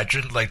 she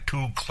imagined, like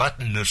two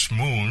gluttonous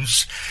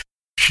moons,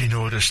 she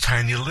noticed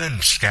tiny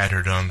limbs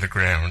scattered on the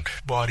ground,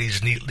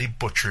 bodies neatly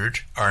butchered,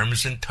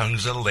 arms and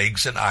tongues and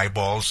legs and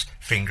eyeballs,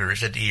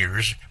 fingers and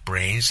ears,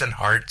 brains and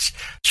hearts,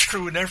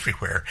 strewn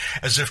everywhere,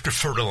 as if to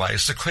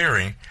fertilize the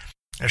clearing,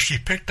 as she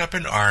picked up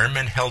an arm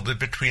and held it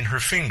between her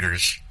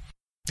fingers.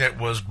 It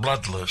was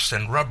bloodless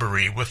and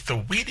rubbery, with the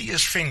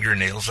weediest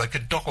fingernails like a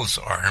doll's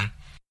arm.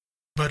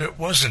 But it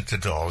wasn't a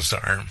doll's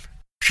arm.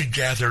 She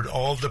gathered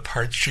all the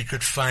parts she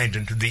could find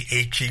into the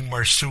aching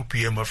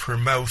marsupium of her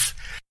mouth,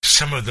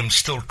 some of them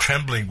still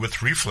trembling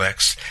with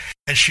reflex,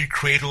 and she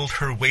cradled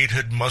her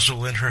weighted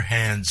muzzle in her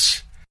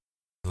hands.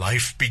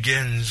 "Life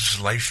begins,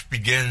 life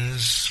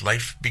begins,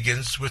 life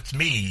begins with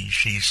me,"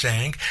 she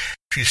sang.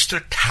 She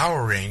stood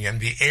towering, and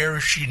the air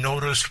she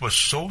noticed was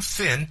so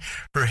thin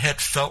her head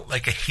felt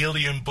like a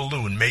helium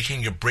balloon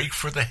making a break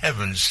for the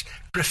heavens,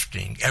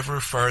 drifting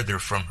ever farther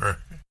from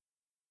her.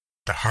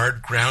 The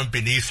hard ground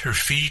beneath her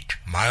feet,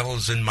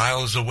 miles and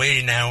miles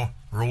away now,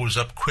 rose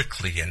up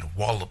quickly and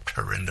walloped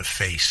her in the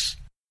face.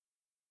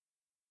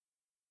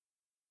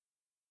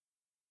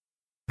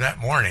 That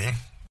morning,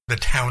 the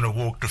town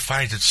awoke to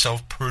find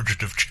itself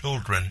purged of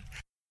children.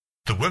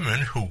 The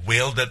women who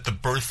wailed at the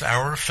birth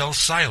hour fell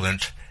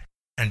silent,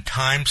 and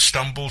time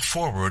stumbled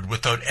forward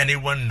without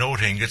anyone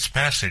noting its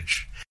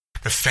passage.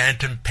 The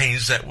phantom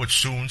pains that would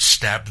soon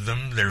stab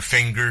them, their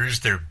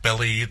fingers, their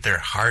belly, their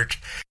heart,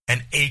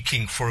 an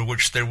aching for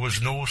which there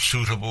was no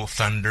suitable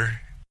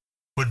thunder,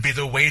 would be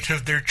the weight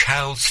of their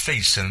child's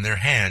face in their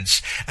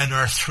hands, an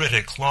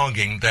arthritic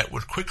longing that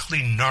would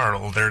quickly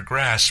gnarl their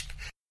grasp.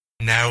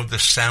 Now the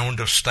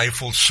sound of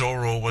stifled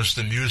sorrow was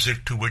the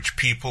music to which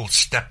people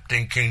stepped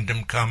in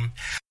Kingdom Come,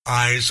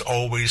 eyes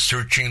always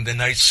searching the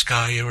night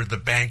sky or the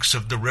banks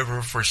of the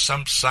river for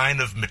some sign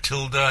of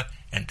Matilda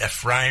and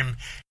Ephraim,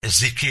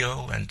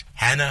 Ezekiel and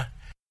Hannah.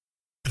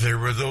 There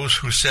were those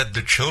who said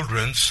the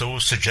children, so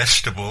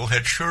suggestible,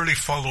 had surely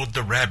followed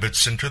the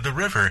rabbits into the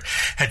river,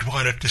 had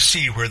wanted to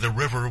see where the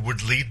river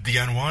would lead the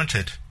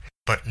unwanted.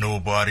 But no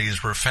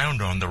bodies were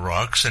found on the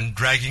rocks, and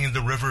dragging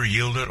the river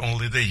yielded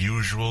only the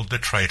usual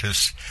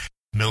detritus.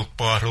 Milk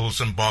bottles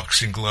and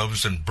boxing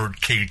gloves and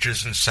bird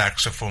cages and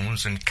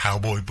saxophones and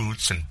cowboy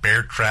boots and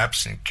bear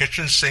traps and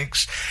kitchen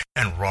sinks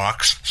and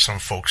rocks. Some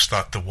folks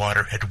thought the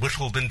water had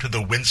whittled into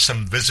the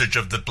winsome visage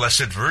of the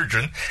Blessed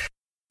Virgin.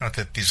 Not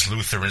that these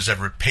Lutherans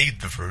ever paid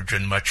the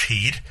Virgin much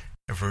heed.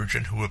 A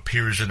virgin who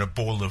appears in a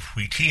bowl of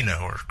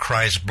wheatina or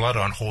cries blood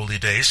on holy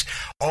days,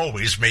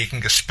 always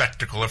making a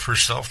spectacle of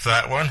herself,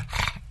 that one.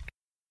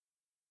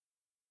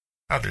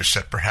 Others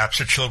said perhaps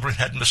the children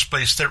had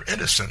misplaced their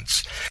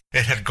innocence.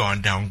 It had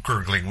gone down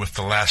gurgling with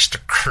the last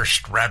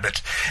accursed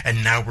rabbit,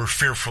 and now were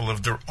fearful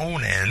of their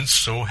own ends,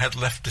 so had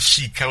left to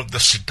seek out the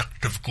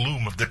seductive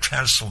gloom of the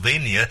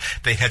Transylvania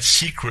they had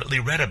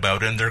secretly read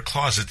about in their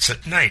closets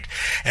at night,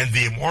 and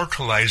the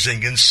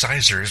immortalizing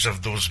incisors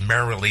of those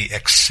merrily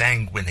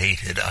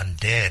exsanguinated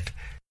undead.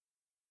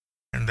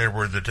 And there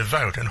were the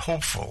devout and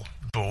hopeful,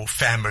 though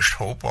famished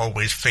hope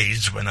always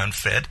fades when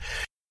unfed,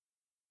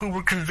 who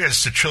were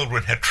convinced the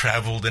children had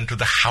traveled into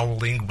the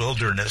howling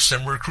wilderness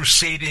and were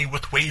crusading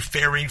with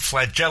wayfaring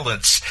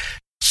flagellants,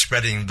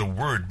 spreading the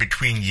word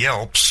between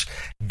yelps,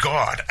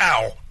 "God,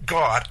 ow!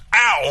 God,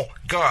 ow!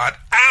 God,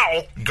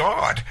 ow!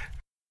 God!"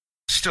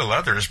 Still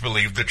others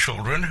believed the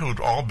children, who'd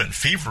all been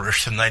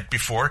feverish the night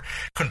before,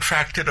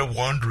 contracted a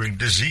wandering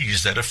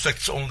disease that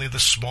afflicts only the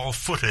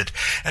small-footed,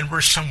 and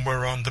were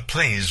somewhere on the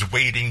plains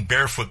wading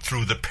barefoot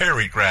through the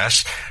prairie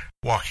grass,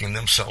 walking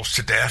themselves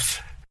to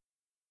death.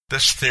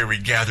 This theory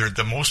gathered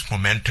the most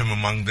momentum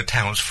among the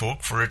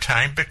townsfolk for a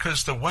time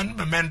because the one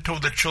memento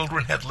the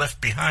children had left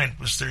behind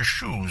was their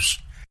shoes.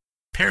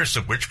 pairs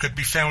of which could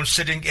be found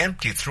sitting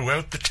empty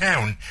throughout the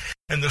town,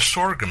 in the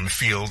sorghum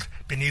field,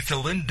 beneath a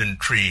linden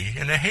tree,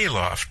 in a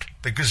hayloft,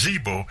 the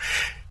gazebo,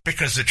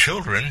 because the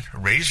children,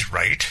 raised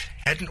right,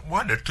 hadn't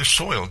wanted to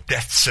soil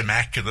Death's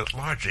immaculate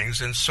lodgings,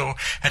 and so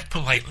had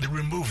politely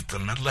removed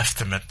them and left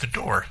them at the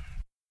door.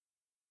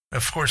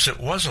 Of course, it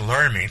was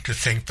alarming to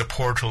think the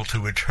portal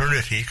to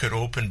eternity could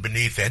open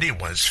beneath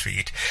anyone's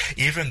feet,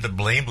 even the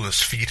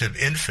blameless feet of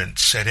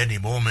infants, at any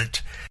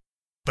moment.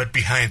 But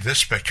behind this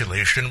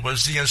speculation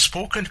was the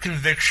unspoken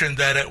conviction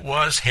that it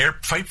was Herr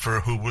Pfeiffer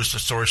who was the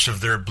source of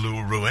their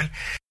blue ruin,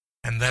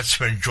 and that's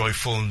when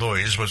joyful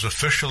noise was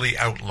officially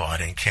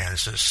outlawed in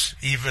Kansas.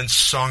 Even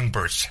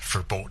songbirds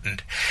verboten,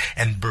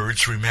 and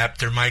birds remapped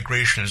their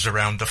migrations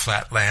around the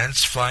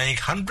flatlands, flying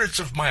hundreds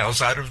of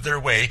miles out of their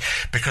way,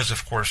 because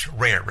of course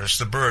rare is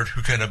the bird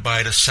who can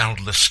abide a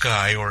soundless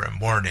sky or a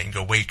morning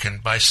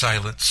awakened by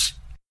silence.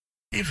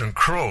 Even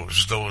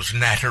crows, those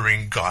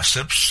nattering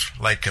gossips,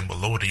 like a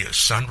melodious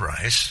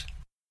sunrise.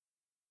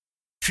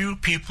 Few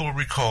people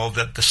recall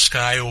that the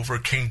sky over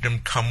Kingdom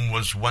Come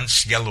was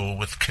once yellow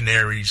with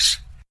canaries.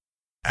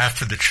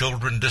 After the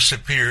children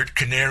disappeared,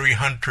 canary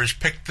hunters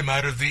picked them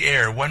out of the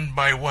air one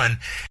by one,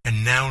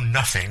 and now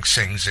nothing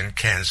sings in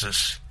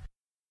Kansas.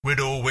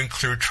 Widow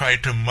Winkler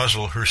tried to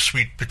muzzle her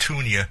sweet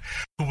Petunia,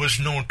 who was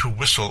known to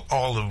whistle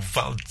all of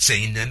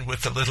Waldseinen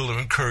with a little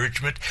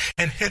encouragement,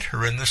 and hit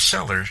her in the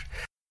cellar.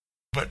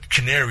 But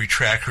canary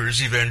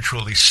trackers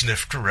eventually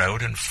sniffed her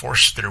out and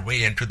forced their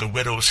way into the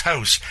widow's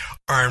house,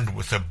 armed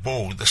with a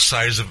bow the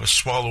size of a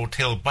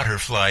swallowtail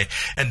butterfly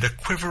and a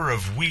quiver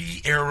of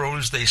wee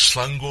arrows they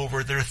slung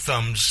over their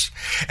thumbs,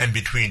 and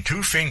between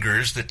two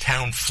fingers the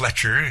town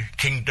Fletcher,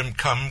 Kingdom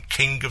Come,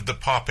 king of the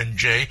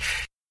popinjay,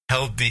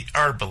 held the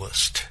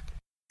arbalist,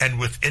 and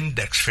with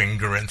index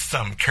finger and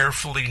thumb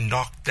carefully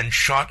nocked and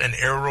shot an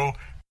arrow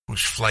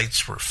whose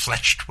flights were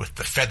fletched with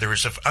the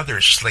feathers of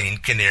other slain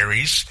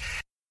canaries,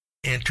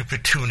 into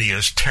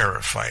Petunia's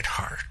terrified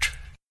heart.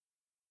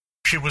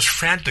 She was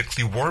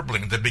frantically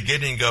warbling the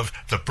beginning of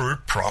The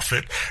Bird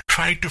Prophet,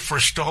 trying to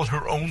forestall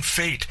her own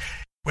fate,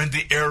 when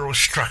the arrow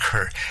struck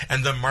her,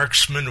 and the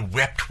marksman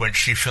wept when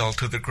she fell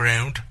to the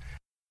ground.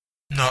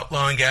 Not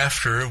long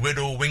after,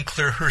 Widow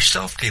Winkler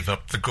herself gave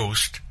up the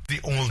ghost,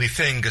 the only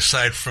thing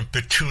aside from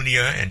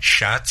Petunia and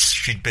Schatz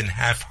she'd been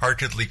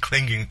half-heartedly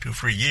clinging to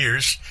for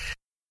years.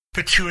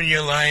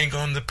 Petunia lying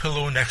on the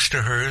pillow next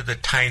to her, the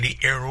tiny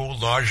arrow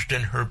lodged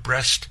in her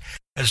breast,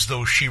 as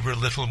though she were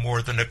little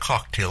more than a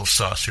cocktail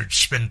sausage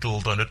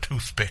spindled on a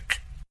toothpick.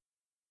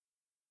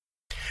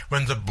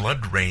 When the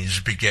blood rains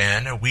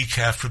began, a week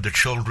after the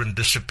children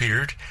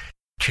disappeared,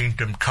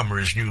 Kingdom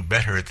Comers knew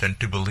better than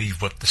to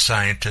believe what the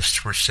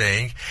scientists were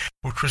saying,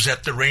 which was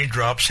that the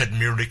raindrops had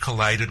merely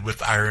collided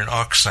with iron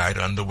oxide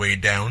on the way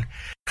down,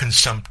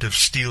 consumptive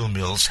steel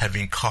mills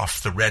having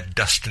coughed the red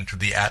dust into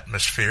the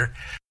atmosphere.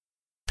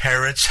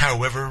 Parents,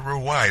 however, were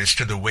wise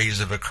to the ways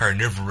of a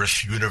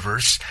carnivorous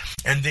universe,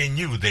 and they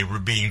knew they were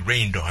being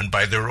rained on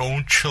by their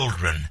own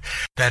children,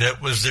 that it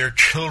was their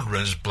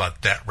children's blood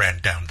that ran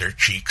down their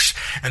cheeks,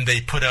 and they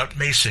put out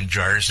mason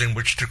jars in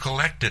which to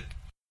collect it.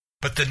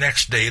 But the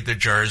next day the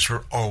jars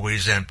were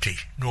always empty,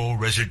 no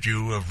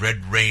residue of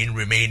red rain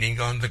remaining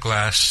on the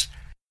glass.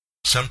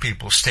 Some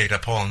people stayed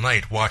up all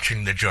night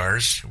watching the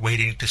jars,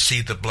 waiting to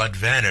see the blood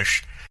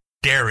vanish,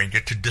 daring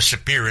it to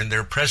disappear in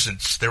their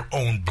presence, their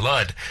own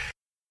blood.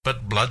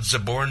 But blood's a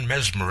born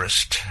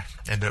mesmerist,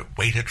 and it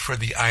waited for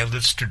the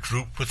eyelids to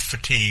droop with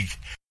fatigue.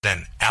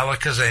 Then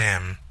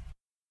alakazam!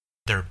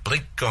 They're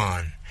blink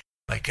gone,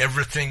 like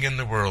everything in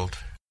the world.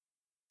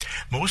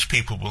 Most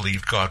people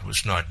believed God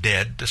was not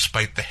dead,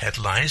 despite the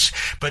headlines,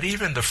 but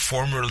even the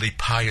formerly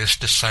pious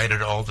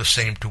decided all the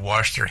same to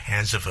wash their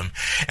hands of him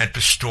and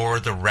to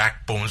store the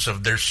rack bones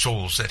of their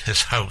souls at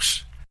his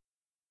house.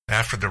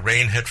 After the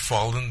rain had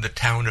fallen, the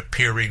town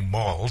appearing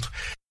mauled,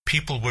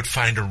 people would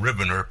find a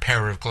ribbon or a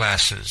pair of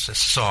glasses, a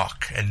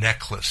sock, a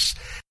necklace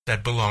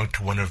that belonged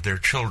to one of their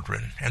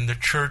children, and the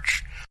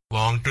church,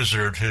 long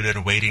deserted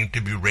and waiting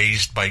to be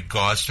raised by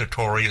God's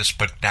notorious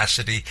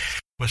pugnacity,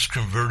 was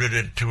converted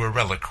into a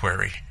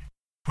reliquary,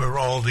 where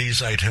all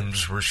these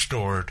items were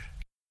stored.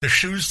 The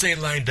shoes they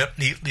lined up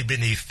neatly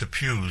beneath the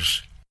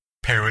pews.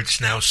 Parents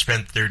now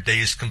spent their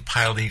days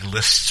compiling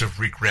lists of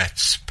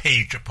regrets,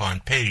 page upon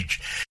page,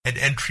 an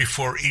entry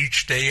for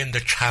each day in the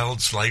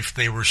child's life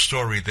they were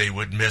sorry they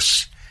would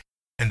miss,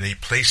 and they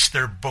placed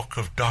their book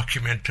of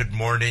documented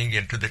mourning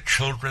into the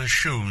children's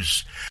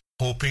shoes,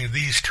 hoping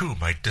these too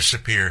might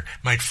disappear,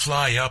 might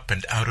fly up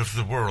and out of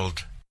the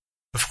world.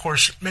 Of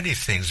course, many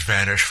things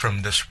vanish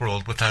from this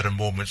world without a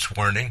moment's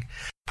warning.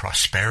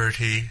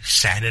 Prosperity,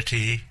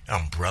 sanity,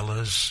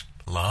 umbrellas,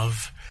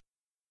 love,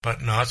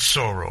 but not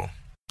sorrow.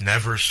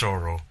 Never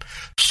sorrow.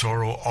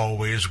 Sorrow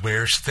always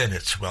wears thin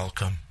its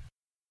welcome.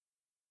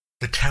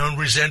 The town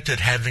resented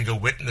having a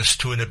witness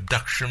to an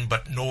abduction,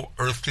 but no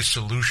earthly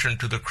solution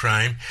to the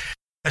crime,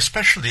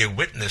 especially a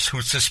witness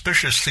who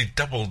suspiciously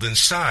doubled in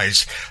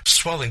size,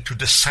 swelling to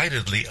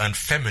decidedly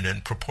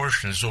unfeminine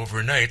proportions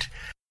overnight,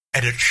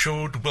 and it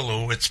showed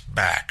Willow its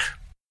back.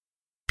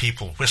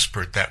 People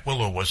whispered that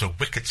Willow was a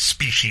wicked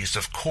species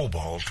of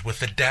kobold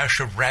with a dash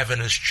of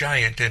ravenous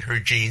giant in her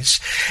genes,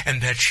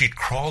 and that she'd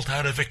crawled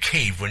out of a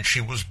cave when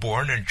she was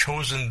born and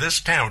chosen this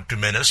town to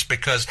menace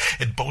because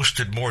it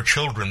boasted more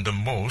children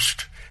than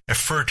most. A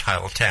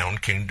fertile town,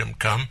 Kingdom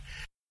Come.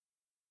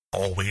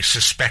 Always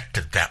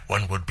suspected that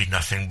one would be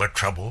nothing but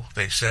trouble,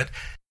 they said.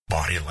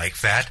 Body like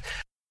that.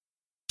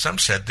 Some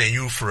said they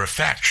knew for a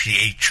fact she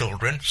ate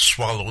children,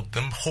 swallowed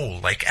them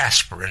whole like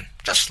aspirin.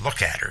 Just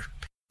look at her.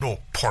 No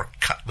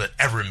pork cutlet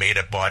ever made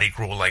a body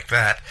grow like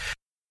that.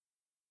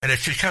 And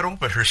if you cut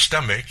open her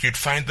stomach, you'd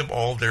find them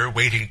all there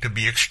waiting to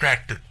be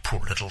extracted,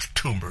 poor little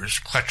tumors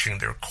clutching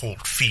their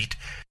cold feet.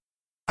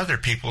 Other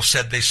people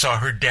said they saw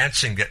her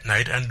dancing at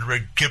night under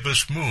a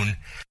gibbous moon,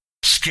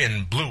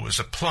 skin blue as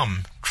a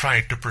plum,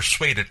 trying to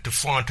persuade it to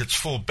flaunt its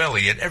full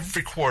belly in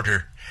every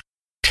quarter,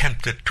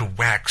 tempt it to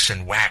wax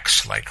and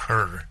wax like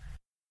her.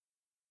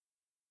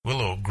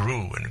 Willow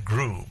grew and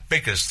grew,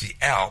 big as the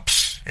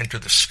Alps, into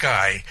the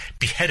sky,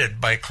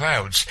 beheaded by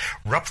clouds,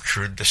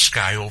 ruptured the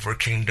sky over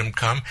Kingdom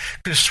Come,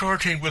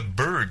 consorting with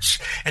birds,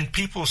 and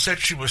people said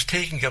she was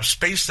taking up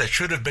space that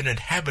should have been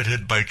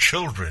inhabited by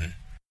children.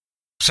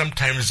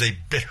 Sometimes they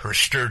bit her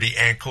sturdy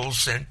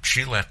ankles, and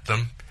she let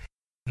them.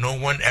 No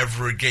one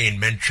ever again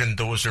mentioned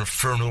those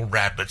infernal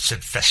rabbits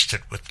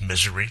infested with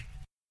misery.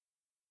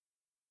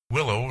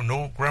 Willow,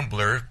 no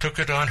grumbler, took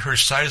it on her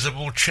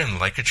sizable chin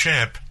like a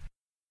champ.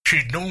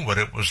 She'd known what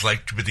it was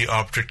like to be the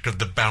object of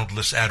the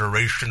boundless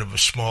adoration of a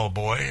small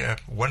boy, a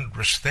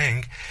wondrous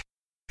thing.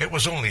 It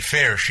was only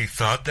fair, she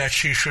thought, that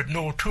she should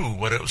know, too,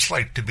 what it was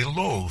like to be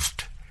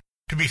loathed,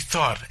 to be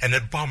thought an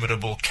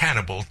abominable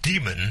cannibal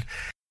demon.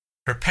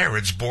 Her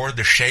parents bore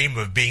the shame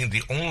of being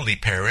the only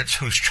parents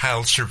whose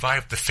child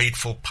survived the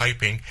fateful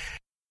piping,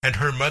 and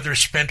her mother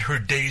spent her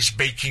days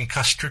baking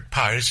custard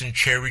pies and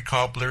cherry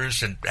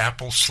cobblers and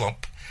apple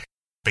slump,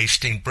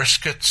 basting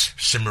briskets,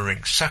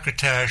 simmering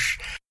succotash,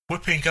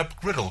 whipping up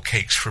griddle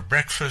cakes for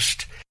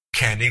breakfast,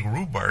 canning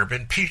rhubarb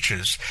and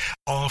peaches,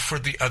 all for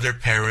the other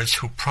parents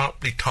who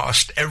promptly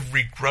tossed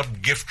every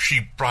grub gift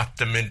she brought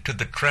them into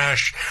the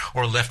trash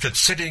or left it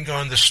sitting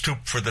on the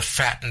stoop for the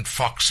fattened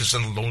foxes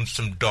and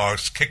lonesome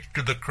dogs kicked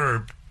to the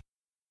curb.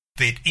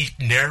 They'd eat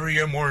nary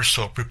a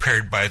morsel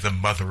prepared by the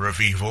mother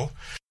of evil.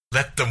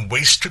 Let them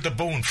waste to the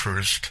bone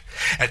first.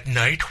 At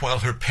night, while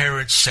her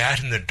parents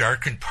sat in the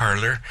darkened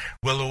parlor,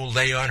 Willow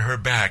lay on her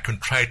back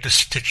and tried to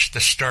stitch the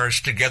stars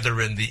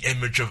together in the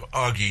image of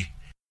Augie.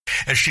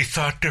 And she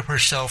thought to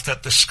herself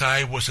that the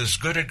sky was as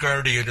good a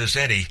guardian as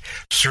any,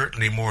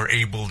 certainly more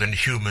able than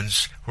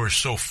humans, who are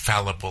so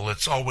fallible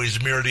it's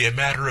always merely a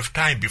matter of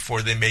time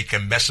before they make a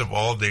mess of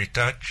all they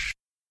touch.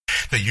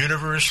 The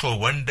universe will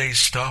one day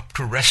stop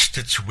to rest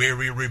its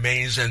weary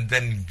remains and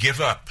then give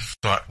up,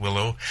 thought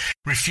Willow,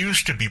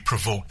 refuse to be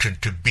provoked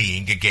into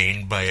being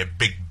again by a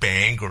big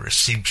bang or a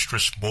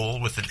seamstress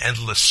mole with an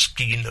endless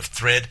skein of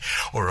thread,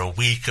 or a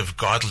week of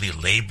godly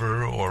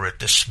labor, or a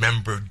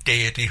dismembered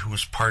deity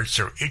whose parts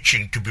are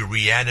itching to be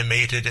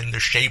reanimated in the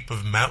shape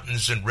of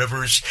mountains and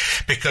rivers,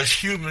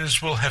 because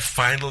humans will have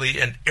finally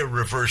and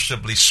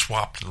irreversibly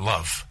swapped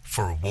love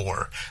for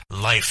war,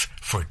 life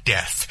for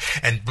death,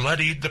 and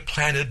bloodied the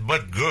planet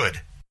but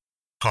good,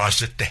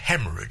 caused it to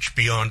hemorrhage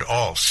beyond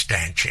all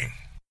stanching.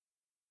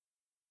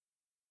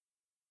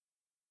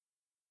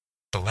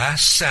 The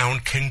last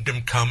sound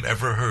Kingdom Come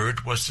ever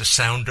heard was the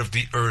sound of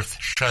the earth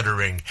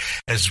shuddering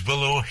as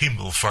Willow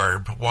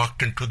Himmelfarb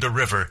walked into the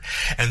river,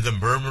 and the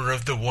murmur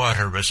of the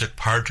water as it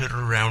parted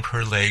around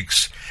her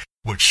legs,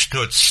 which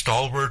stood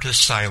stalwart as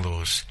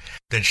silos.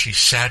 Then she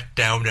sat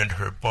down, and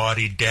her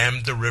body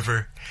dammed the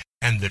river,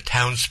 and the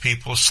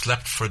townspeople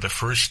slept for the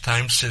first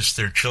time since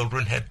their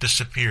children had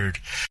disappeared,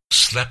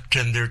 slept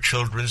in their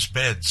children's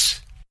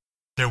beds.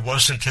 There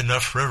wasn't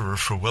enough river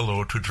for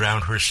Willow to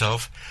drown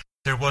herself.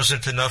 There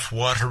wasn't enough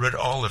water at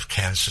all of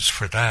Kansas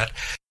for that.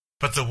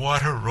 But the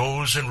water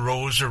rose and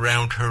rose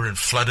around her and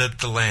flooded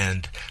the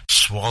land,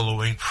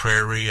 swallowing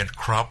prairie and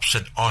crops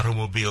and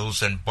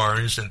automobiles and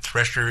barns and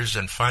threshers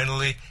and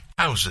finally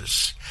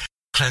houses,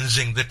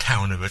 cleansing the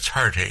town of its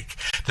heartache,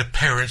 the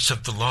parents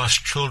of the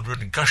lost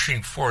children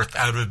gushing forth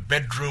out of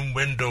bedroom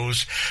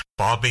windows,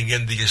 bobbing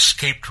in the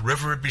escaped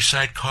river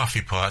beside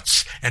coffee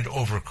pots and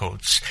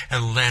overcoats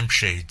and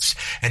lampshades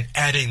and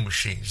adding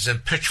machines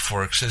and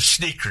pitchforks and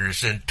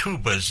sneakers and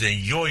tubas and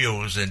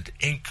yo-yos and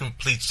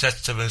incomplete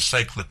sets of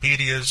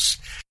encyclopedias,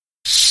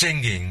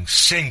 singing,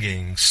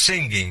 singing,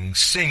 singing,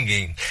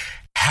 singing,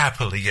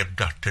 happily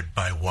abducted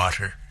by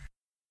water.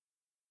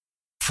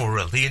 For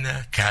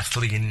Alina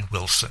Kathleen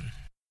Wilson.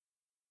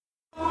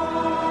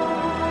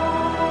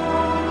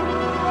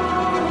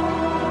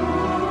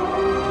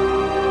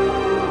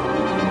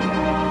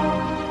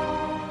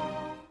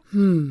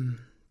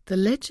 The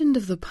legend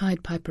of the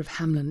Pied Piper of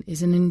Hamelin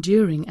is an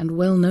enduring and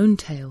well-known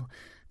tale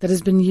that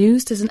has been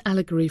used as an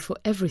allegory for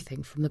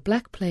everything from the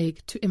Black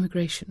Plague to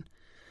immigration.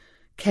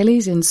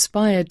 Kelly's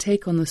inspired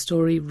take on the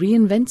story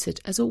reinvents it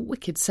as a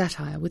wicked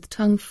satire with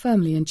tongue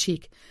firmly in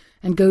cheek,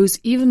 and goes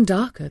even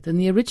darker than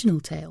the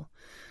original tale.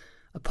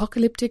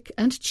 Apocalyptic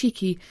and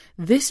cheeky,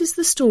 this is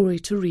the story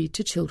to read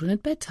to children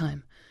at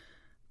bedtime.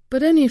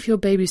 But only if you're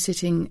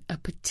babysitting a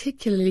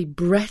particularly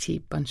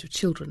bratty bunch of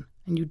children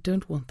and you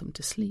don't want them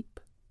to sleep.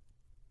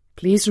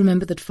 Please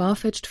remember that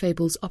Far-Fetched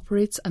Fables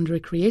operates under a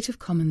Creative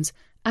Commons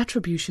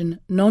Attribution,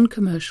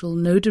 Non-Commercial,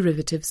 No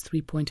Derivatives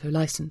 3.0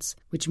 license,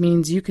 which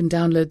means you can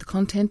download the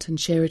content and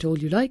share it all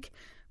you like,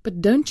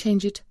 but don't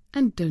change it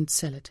and don't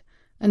sell it.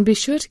 And be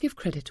sure to give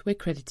credit where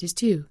credit is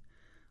due.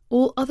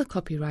 All other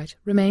copyright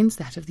remains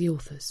that of the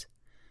authors.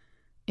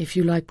 If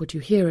you like what you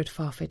hear at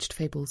Far-Fetched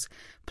Fables,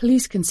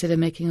 please consider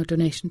making a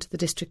donation to the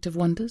District of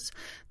Wonders.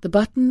 The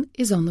button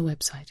is on the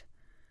website.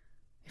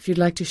 If you'd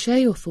like to share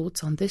your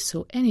thoughts on this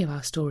or any of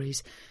our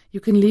stories, you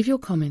can leave your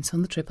comments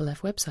on the Triple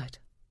F website.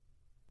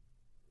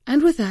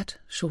 And with that,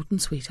 short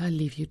and sweet, I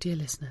leave you, dear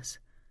listeners.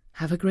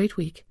 Have a great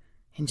week.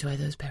 Enjoy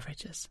those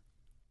beverages.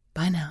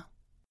 Bye now.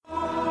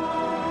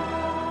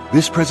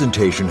 This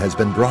presentation has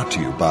been brought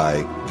to you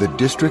by the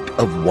District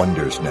of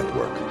Wonders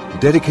Network,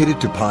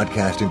 dedicated to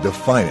podcasting the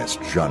finest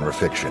genre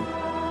fiction.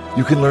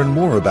 You can learn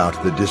more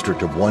about the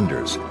District of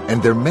Wonders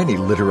and their many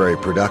literary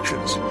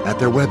productions at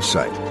their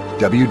website,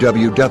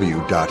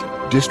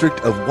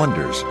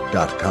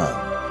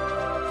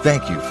 www.districtofwonders.com.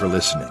 Thank you for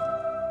listening.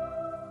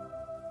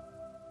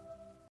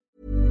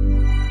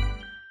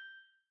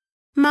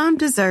 Mom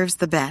deserves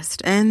the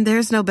best, and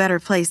there's no better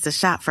place to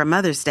shop for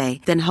Mother's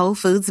Day than Whole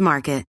Foods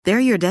Market. They're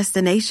your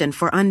destination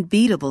for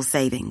unbeatable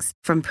savings,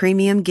 from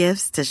premium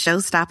gifts to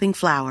show-stopping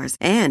flowers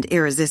and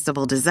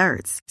irresistible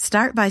desserts.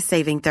 Start by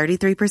saving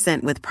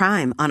 33% with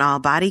Prime on all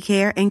body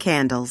care and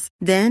candles.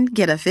 Then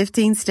get a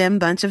 15-stem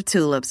bunch of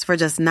tulips for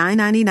just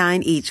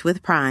 $9.99 each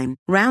with Prime.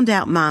 Round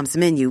out Mom's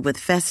menu with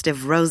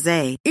festive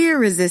rosé,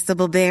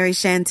 irresistible berry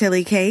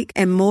chantilly cake,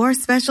 and more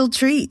special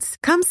treats.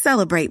 Come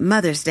celebrate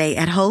Mother's Day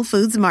at Whole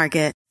Foods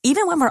Market.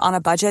 Even when we're on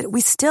a budget,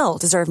 we still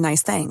deserve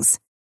nice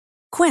things.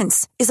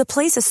 Quince is a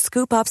place to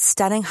scoop up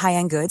stunning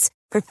high-end goods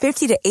for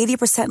 50 to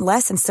 80%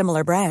 less than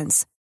similar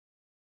brands.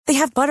 They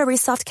have buttery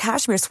soft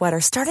cashmere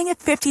sweaters starting at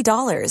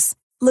 $50,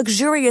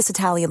 luxurious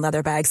Italian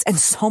leather bags, and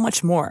so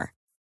much more.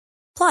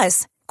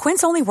 Plus,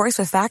 Quince only works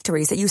with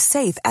factories that use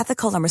safe,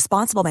 ethical, and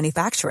responsible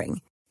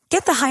manufacturing.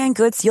 Get the high-end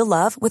goods you'll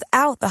love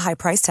without the high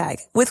price tag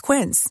with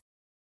Quince.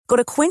 Go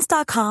to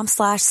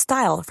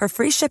quince.com/style for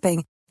free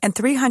shipping and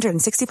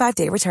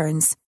 365-day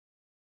returns.